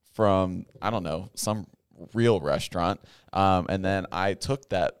from, I don't know, some real restaurant, and then I took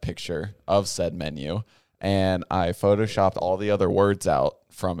that picture of said menu and I photoshopped all the other words out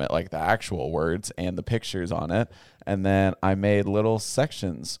from it, like the actual words and the pictures on it, and then I made little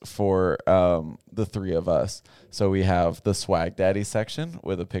sections for the three of us. So we have the Swag Daddy section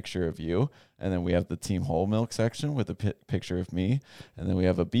with a picture of you, and then we have the Team Whole Milk section with a picture of me, and then we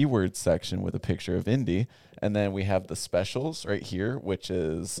have a B-Word section with a picture of Indy, and then we have the specials right here, which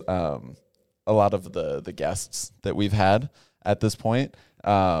is a lot of the guests that we've had at this point.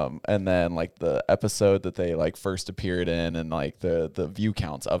 And then like the episode that they like first appeared in, and like the view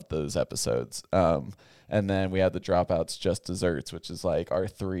counts of those episodes. And then we have the Dropouts Just Desserts, which is like our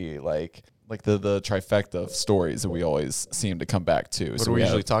three like the trifecta of stories that we always seem to come back to. What do we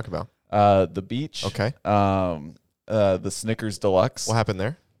usually talk about? The beach. Okay. The Snickers Deluxe. What happened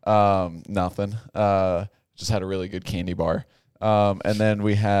there? Nothing. Just had a really good candy bar. And then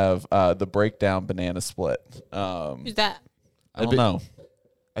we have the Breakdown Banana Split. Who's that? I don't know.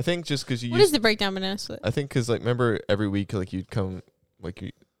 I think just because you What is the breakdown banana split? I think because remember every week you'd come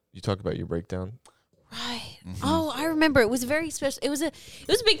you talk about your breakdown. Right. Oh, I remember. It was very special. It was a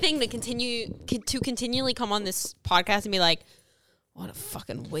big thing to continually come on this podcast and be like, what a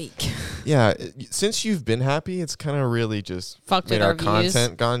fucking week. Yeah, since you've been happy, it's kind of really just Fucked made with our our views.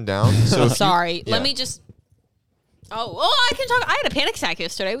 content gone down. So if Sorry. yeah. Let me just. I can talk. I had a panic attack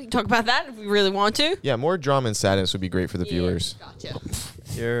yesterday. We can talk about that if we really want to. Yeah, more drama and sadness would be great for the viewers. Gotcha.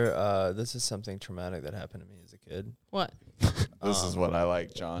 This is something traumatic that happened to me as a kid. What? This is what I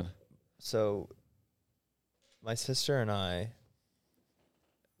like, John. So my sister and I,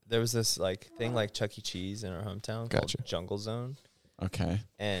 there was this like thing like Chuck E. Cheese in our hometown Gotcha. called Jungle Zone. Okay.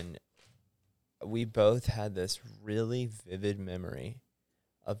 And we both had this really vivid memory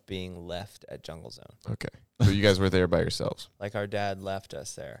of being left at Jungle Zone. Okay, so you guys were there by yourselves. Like our dad left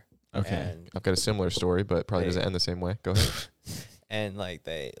us there. Okay. And I've got a similar story, but probably doesn't end the same way. Go ahead. And like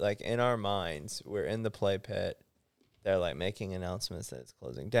in our minds, we're in the play pit. They're like making announcements that it's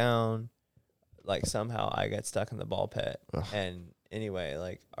closing down. Like somehow I get stuck in the ball pit. Ugh. And anyway,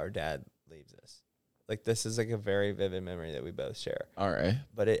 like our dad leaves us. Like this is like a very vivid memory that we both share. All right.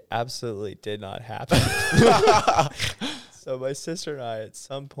 But it absolutely did not happen. So my sister and I at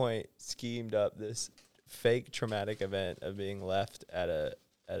some point schemed up this fake traumatic event of being left at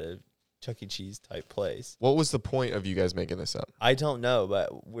a Chuck E. Cheese type place. What was the point of you guys making this up? I don't know,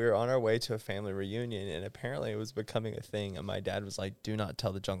 but we're on our way to a family reunion, and apparently it was becoming a thing. And my dad was like, "Do not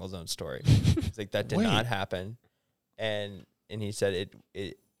tell the Jungle Zone story." He's like, "That did Wait. not happen," and he said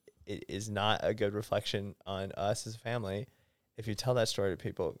it is not a good reflection on us as a family if you tell that story to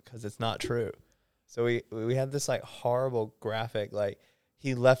people because it's not true. So we had this like horrible graphic, like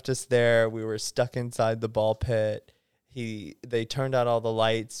he left us there. We were stuck inside the ball pit. They turned out all the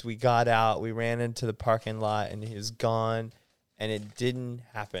lights. We got out. We ran into the parking lot, and he was gone. And it didn't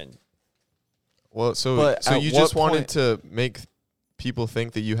happen. Well, so But at you what just wanted point- to make people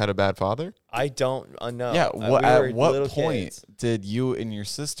think that you had a bad father? I don't know. Yeah. We At were what little point kids. did you and your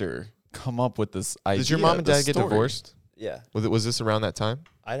sister come up with this idea? Did your mom and this dad get story? divorced? Yeah, Was this around that time?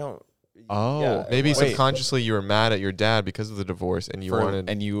 I don't. Oh, yeah, Maybe Wait. subconsciously you were mad at your dad because of the divorce, and you wanted.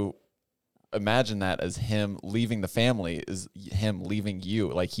 and you imagine that as him leaving the family, is him leaving you.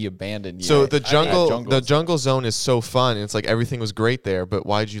 Like he abandoned you. So the at jungle zone is so fun. And it's like everything was great there, but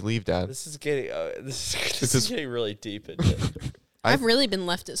why'd you leave, Dad? This is getting this is getting really deep into it. I've really been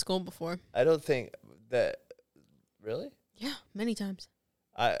left at school before. I don't think that really. Yeah, many times.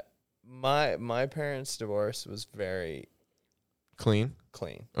 My parents' divorce was very Clean.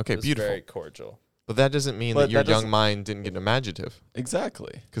 clean. Okay, It was beautiful. Very cordial. But that doesn't mean But that your that young doesn't- mind didn't get imaginative.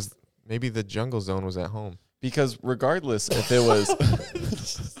 Exactly. Because maybe the jungle zone was at home. Because regardless if it was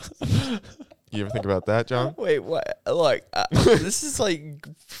You ever think about that, John? Wait, what? Look, this is like.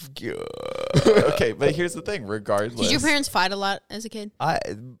 okay, but here's the thing. Regardless, Did your parents fight a lot as a kid?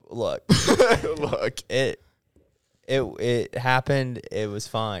 Look. Look. It happened. It was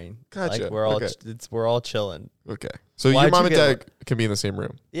fine. Gotcha. Like we're all Okay. we're all chilling. Okay. So Why'd your mom you and get dad can be in the same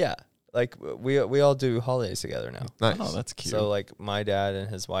room. Yeah, like we all do holidays together now. Nice. oh, that's cute. So like my dad and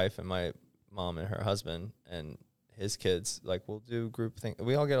his wife and my mom and her husband and his kids, like we'll do group thing.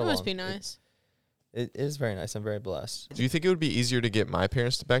 We all get That along. must be nice. It is very nice. I'm very blessed. Do you think it would be easier to get my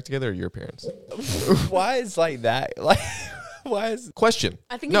parents to back together or your parents? Why is like that? Like why is Question.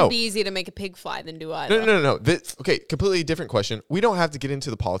 I think No. it'd be easier to make a pig fly than do either. No. Okay, completely different question. We don't have to get into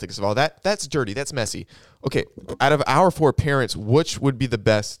the politics of all that. That's dirty. That's messy. Okay, out of our 4 parents, which would be the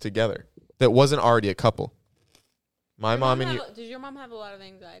best together that wasn't already a couple? My mom and you. Does your mom have a lot of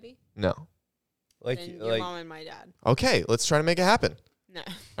anxiety? No. like Then your mom and my dad. Okay, let's try to make it happen. No.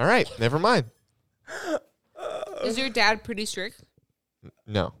 All right, never mind. Is your dad pretty strict?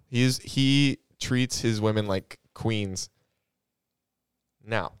 No, he treats his women like queens.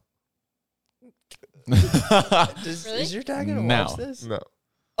 Now, Really? is your dad gonna No. watch this? no,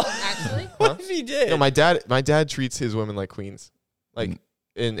 Actually? What if he did? no. My dad treats his women like queens, like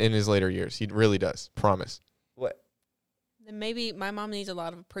Mm. in his later years. He really does. Promise. What? Then maybe my mom needs a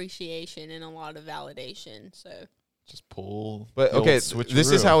lot of appreciation and a lot of validation. So just pull. But the old okay, this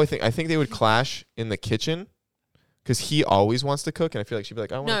is switcheroo. how I think. I think they would clash in the kitchen because he always wants to cook, and I feel like she'd be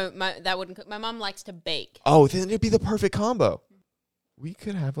like, "I want." no, that wouldn't cook. My mom likes to bake. Oh, then it'd be the perfect combo. We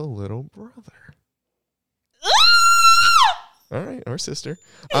could have a little brother. All right, or sister.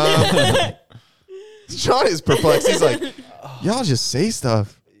 John is perplexed. He's like, y'all just say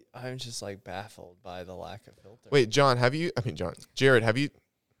stuff. I'm just like baffled by the lack of filter. Wait, John, Jared, have you?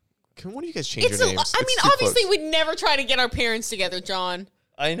 Can one of you guys change It's your a, names? I It's mean, too obviously, close. we'd never try to get our parents together, John.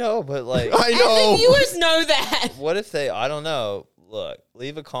 I know, but like, I And know. the viewers know that. what if they? I don't know. Look,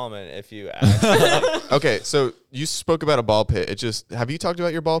 leave a comment if you actually. Okay, so you spoke about a ball pit. Have you talked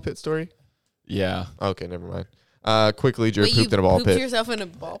about your ball pit story? Yeah. Okay, never mind. Quickly, Jared Wait, you pooped in a ball pooped pit. yourself in a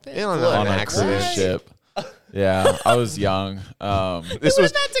ball pit? Yeah, on On an a accident. cruise ship. Yeah, I was young. This They was.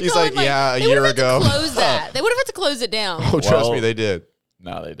 would've had to He's go like, and, like, yeah, a they year would've had to ago. Close that. They would have had to close it down. Oh, trust Well- me, they did.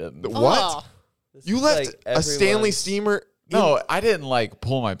 No, they didn't. What? Oh. This You is left like a Stanley everyone's- steamer? No, I didn't like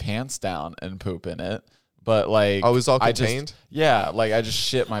pull my pants down and poop in it. But like, Oh, it was all I just- contained? yeah, like I just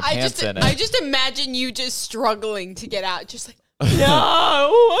shit my pants in it. I just imagine you just struggling to get out, just like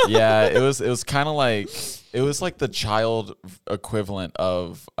no. Yeah, it was kind of like it was like the child equivalent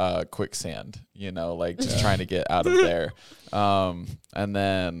of quicksand, you know, like just trying to get out of there. And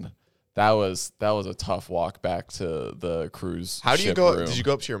then that was a tough walk back to the cruise. How do you ship go? room. Did you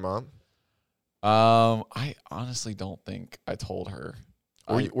go up to your mom? I honestly don't think I told her.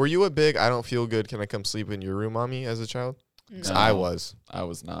 Were you a big I don't feel good, can I come sleep in your room, mommy, as a child? 'Cause No. I was. I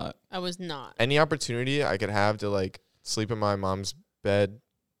was not. I was not. Any opportunity I could have to like sleep in my mom's bed.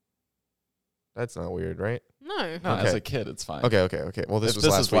 That's not weird, right? No. No, as Okay. a kid, it's fine. Okay. Well, this If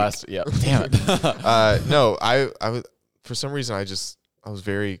was last week. is yeah. Damn it. No, I was for some reason I was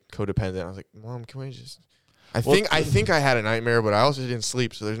very codependent. I was like, Mom, can we just? I think I had a nightmare, but I also didn't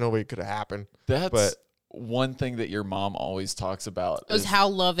sleep, so there's no way it could have happened. That's But- one thing that your mom always talks about. It was is- how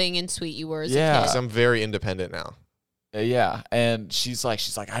loving and sweet you were as Yeah. a Because kid. I'm very independent now. Yeah, and she's like,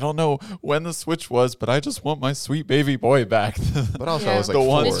 I don't know when the switch was, but I just want my sweet baby boy back. But also Yeah. I was like The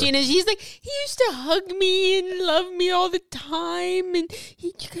one- Miss 4. Gina, she's like, he used to hug me and love me all the time, and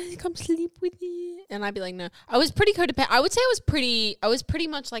you gotta come sleep with me. And I'd be like, no. I was pretty codependent. I would say I was pretty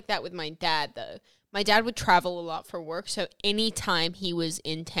much like that with my dad, though. My dad would travel a lot for work, so anytime he was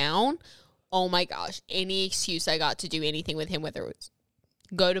in town, oh my gosh, any excuse I got to do anything with him, whether it was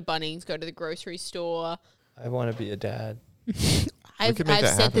go to Bunnings, go to the grocery store. I want to be a dad. I've could make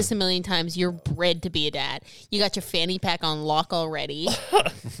that said happen. this a million times. You're bred to be a dad. You got your fanny pack on lock already.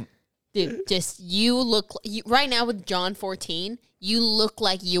 Dude, just you look right now with John 14. You look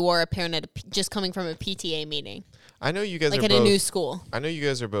like you are a parent at just coming from a PTA meeting, I know you guys like are at both. a new school. I know you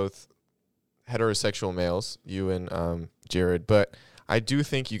guys are both heterosexual males, you and Jared, but I do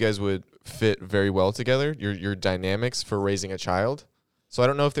think you guys would fit very well together. Your dynamics for raising a child. So I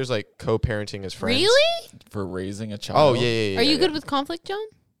don't know if there's like co-parenting as friends. Really? For raising a child. Oh yeah. Are you good with conflict, John?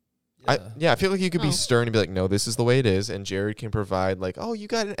 I feel like you could Oh. be stern and be like, no, this is the way it is, and Jared can provide like, oh, you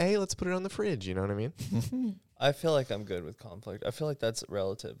got an A, let's put it on the fridge. You know what I mean? I feel like I'm good with conflict. I feel like that's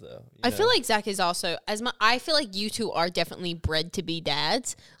relative, though. I feel like Zach is also I feel like you two are definitely bred to be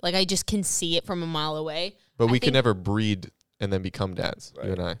dads. Like I just can see it from a mile away. But I we could think- never breed and then become dads. You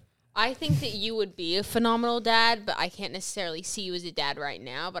Right. and I. I think that you would be a phenomenal dad, but I can't necessarily see you as a dad right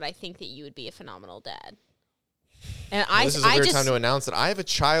now. But I think that you would be a phenomenal dad. And This is a weird time to announce that I have a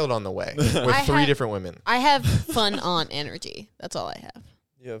child on the way with I 3 have- different women. I have fun aunt energy. That's all I have.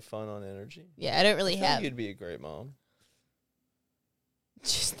 You have fun on energy. Yeah, I don't really I feel like have you'd be a great mom.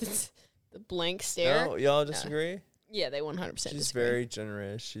 just the blank stare. No, y'all disagree? Yeah, they 100% She's disagree. very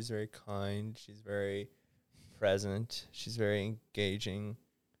generous. She's very kind. She's very present. She's very engaging.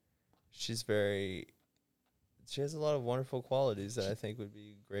 She has a lot of wonderful qualities that I think would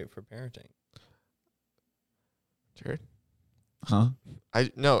be great for parenting. Jared? Huh?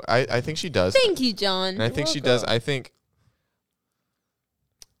 I think she does. Thank you, John. And I think she does. I think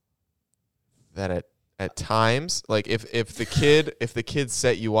that at times, like if the kid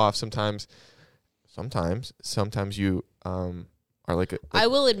set you off, sometimes you are like I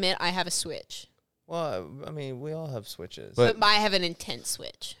will admit I have a switch, Well, I mean, we all have switches. But- but I have an intense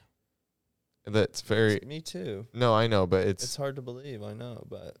switch. that's very Me too. no, I know, but It's it's hard to believe, I know,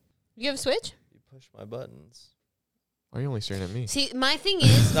 but You have a switch? you push my buttons. why are you only staring at me? See, my thing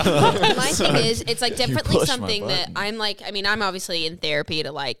is, it's like definitely push my something that button. I'm like, I mean, I'm obviously in therapy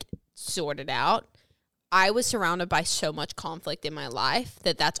to like sort it out. I was surrounded by so much conflict in my life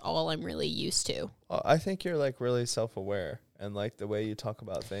that that's all I'm really used to. I think you're like really self-aware, and like the way you talk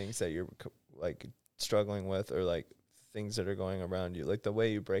about things that you're like struggling with, or like things that are going around you, like the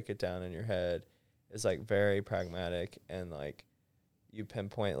way you break it down in your head is like very pragmatic, and like you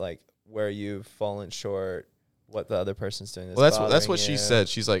pinpoint like where you've fallen short, what the other person's doing. Well, that's what bothering she you. said.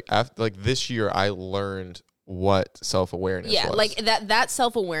 She's like, after like this year, I learned what self-awareness Yeah, was. like that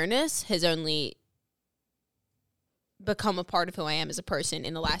self-awareness has only become a part of who I am as a person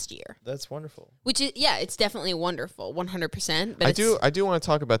in the last year. That's wonderful. Which is, yeah, it's definitely wonderful, 100%. But I it's, do want to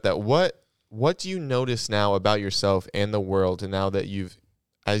talk about that. What do you notice now about yourself and the world, and now that you've,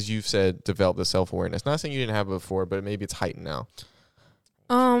 as you've said, developed the self-awareness? Not saying you didn't have it before, but maybe it's heightened now.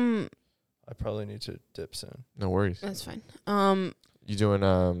 I probably need to dip soon. No worries. That's fine. You doing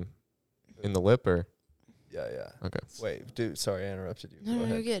in the lip or Yeah. okay? Wait, dude, sorry, I interrupted you. No, Go no,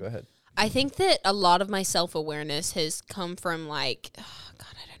 ahead. you're good. Go ahead. I think that a lot of my self-awareness has come from like, oh God,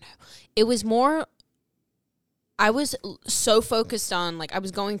 I don't know. It was more, I was so focused on, like, I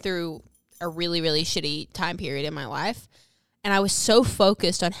was going through a really, really shitty time period in my life. And I was so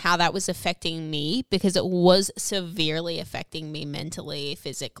focused on how that was affecting me, because it was severely affecting me mentally,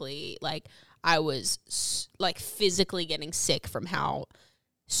 physically. Like, I was like physically getting sick from how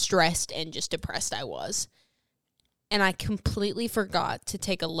stressed and just depressed I was. And I completely forgot to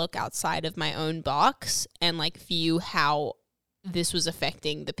take a look outside of my own box and like view how this was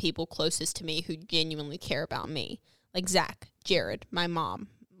affecting the people closest to me who genuinely care about me. Like Zach, Jared, my mom,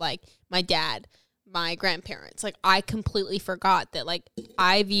 like my dad, my grandparents. Like I completely forgot that like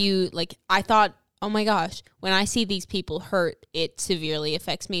I thought, oh my gosh, when I see these people hurt, it severely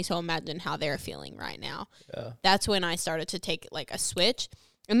affects me. So imagine how they're feeling right now. Yeah. That's when I started to take like a switch.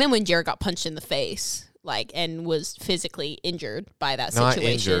 And then when Jared got punched in the face, like, and was physically injured by that Not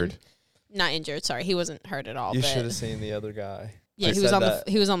situation. Not injured. Sorry, he wasn't hurt at all. You but should have seen the other guy. yeah, I he was said on that-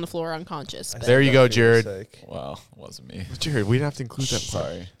 he was on the floor unconscious. I But said There you that go, for your Jared. sake. Wow, wasn't me. Jared, we'd have to include that.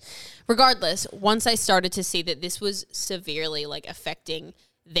 Sorry. regardless, once I started to see that this was severely like affecting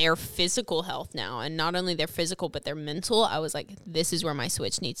their physical health now, and not only their physical but their mental, I was like, this is where my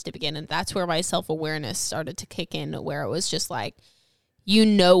switch needs to begin. And that's where my self-awareness started to kick in, where it was just like, you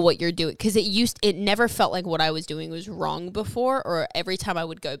know what you're doing, because it never felt like what I was doing was wrong before, or every time I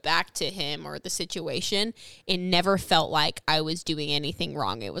would go back to him or the situation, it never felt like I was doing anything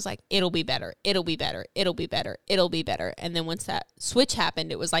wrong. It was like, it'll be better, it'll be better, it'll be better, it'll be better. And then once that switch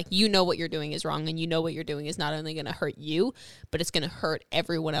happened, it was like, you know what you're doing is wrong, and you know what you're doing is not only going to hurt you, but it's going to hurt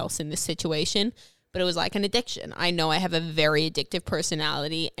everyone else in this situation. But it was like an addiction. I know I have a very addictive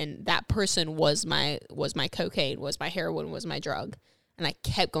personality, and that person was my cocaine, was my heroin, was my drug. And I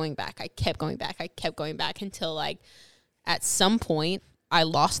kept going back. I kept going back until like at some point I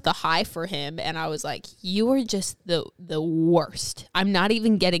lost the high for him, and I was like, you are just the worst. I'm not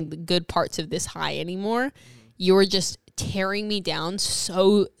even getting the good parts of this high anymore. You are just tearing me down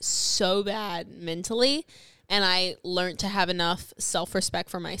so bad mentally. And I learned to have enough self-respect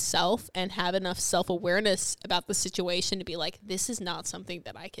for myself and have enough self-awareness about the situation to be like, this is not something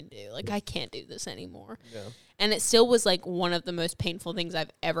that I can do. Like, I can't do this anymore. Yeah. And it still was like one of the most painful things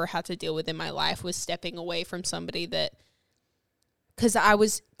I've ever had to deal with in my life was stepping away from somebody that, because I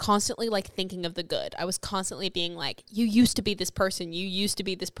was constantly like thinking of the good. I was constantly being like, you used to be this person. You used to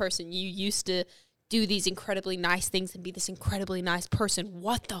be this person. You used to do these incredibly nice things and be this incredibly nice person.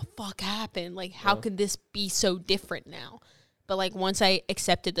 What the fuck happened? Like, how could this be so different now? But like, once I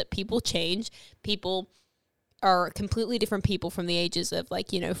accepted that people change, people are completely different people from the ages of like,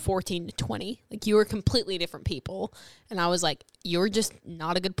 14 to 20. Like, you are completely different people. And I was like, you're just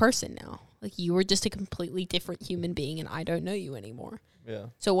not a good person now. Like, you are just a completely different human being and I don't know you anymore. Yeah.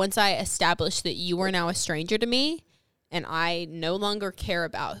 So once I established that you are now a stranger to me, and I no longer care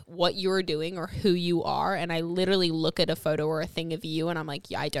about what you're doing or who you are. And I literally look at a photo or a thing of you and I'm like,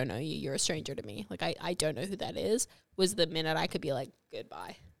 yeah, I don't know you. You're a stranger to me. Like, I don't know who that is. Was the minute I could be like,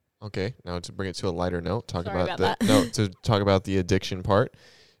 goodbye. Okay. Now to bring it to a lighter note, to talk about the addiction part.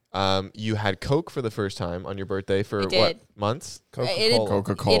 You had Coke for the first time on your birthday for what, months?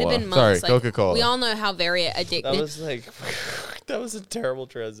 Coca-Cola. It had been months. Sorry, Coca-Cola. We all know how very addicted. That was like, that was a terrible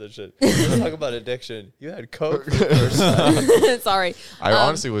transition. Let's talk about addiction. You had Coke for the first time. Sorry. I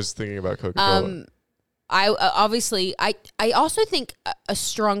honestly was thinking about Coca-Cola. I obviously, I also think a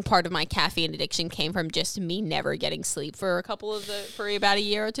strong part of my caffeine addiction came from just me never getting sleep for about a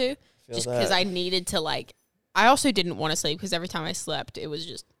year or two. Just because I needed to like, I also didn't want to sleep because every time I slept, it was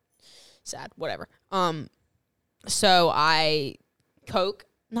just sad, whatever. So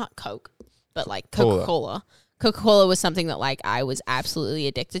not Coke, but like Coca-Cola. Coca-Cola was something that like I was absolutely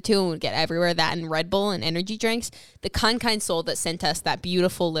addicted to and would get everywhere. That and Red Bull and energy drinks. The kind soul that sent us that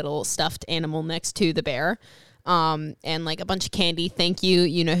beautiful little stuffed animal next to the bear, and like a bunch of candy. Thank you.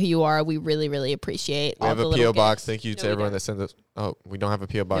 You know who you are. We really, really appreciate. We have a P.O. box. Thank you to everyone that sent us. Oh, we don't have a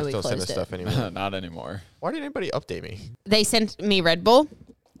P.O. box. Don't send us stuff anymore. Not anymore. Why didn't anybody update me? They sent me Red Bull.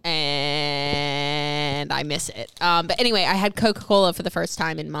 And I miss it. But anyway, I had Coca-Cola for the first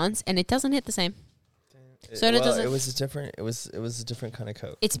time in months, and it doesn't hit the same. It was a different kind of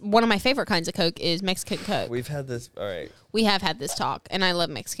Coke. It's one of my favorite kinds of Coke is Mexican Coke. We've had this. All right. We have had this talk, and I love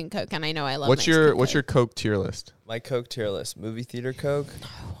Mexican Coke, and I know I love. What's your Coke tier list? My Coke tier list: movie theater Coke,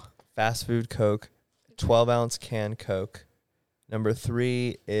 fast food Coke, 12-ounce can Coke. Number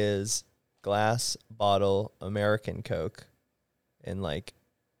 3 is glass bottle American Coke, and like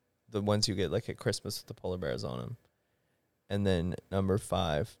the ones you get like at Christmas with the polar bears on them. And then number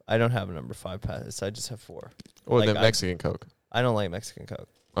 5, I don't have a number 5 pass. I just have 4. Or like the Mexican Coke. I don't like Mexican Coke.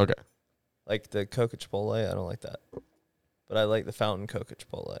 Okay. Like the Coke at Chipotle, I don't like that. But I like the fountain Coke at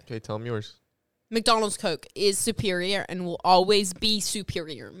Chipotle. Okay, tell them yours. McDonald's Coke is superior and will always be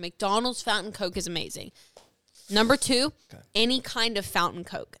superior. McDonald's fountain Coke is amazing. Number 2, any kind of fountain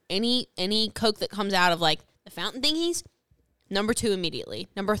Coke. Any Coke that comes out of like the fountain thingies. Number 2 immediately.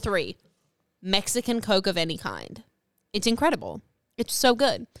 Number 3, Mexican Coke of any kind. It's incredible. It's so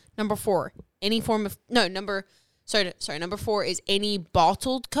good. Number 4, number 4 is any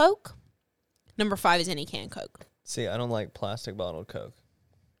bottled Coke. Number 5 is any canned Coke. See, I don't like plastic bottled Coke.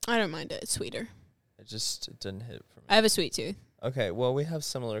 I don't mind it. It's sweeter. It didn't hit for me. I have a sweet tooth. Okay, well, we have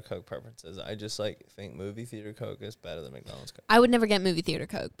similar Coke preferences. I just think movie theater Coke is better than McDonald's Coke. I would never get movie theater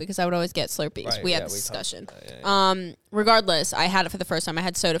Coke because I would always get Slurpees. Right, we had this discussion. Regardless, I had it for the first time. I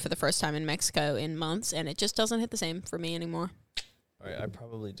had soda for the first time in Mexico in months, and it just doesn't hit the same for me anymore. All right, I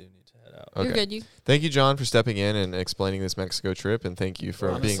probably do need to head out. Okay. You're good. Thank you, John, for stepping in and explaining this Mexico trip, and thank you for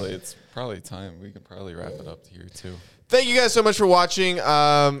Honestly, it's probably time. We can probably wrap it up here, too. Thank you guys so much for watching.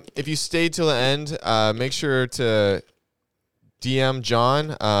 If you stayed till the end, make sure to DM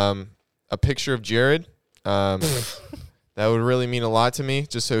John a picture of Jared. That would really mean a lot to me,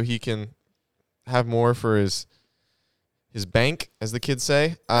 just so he can have more for his bank, as the kids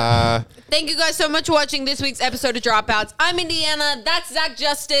say. Thank you guys so much for watching this week's episode of Dropouts. I'm Indiana. That's Zach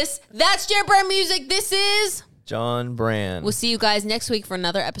Justice. That's Jared Brand Music. This is John Brand. We'll see you guys next week for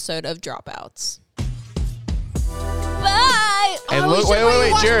another episode of Dropouts. Bye. And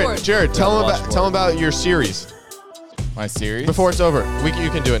wait, Jared, tell him about your series. My series? Before it's over. You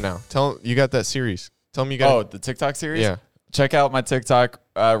can do it now. Tell him you got that series. Tell him you got the TikTok series? Yeah. Check out my TikTok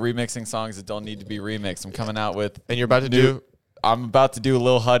remixing songs that don't need to be remixed. I'm coming out with... And you're about to do... I'm about to do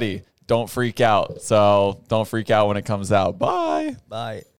Lil Huddy. Don't freak out. So don't freak out when it comes out. Bye. Bye.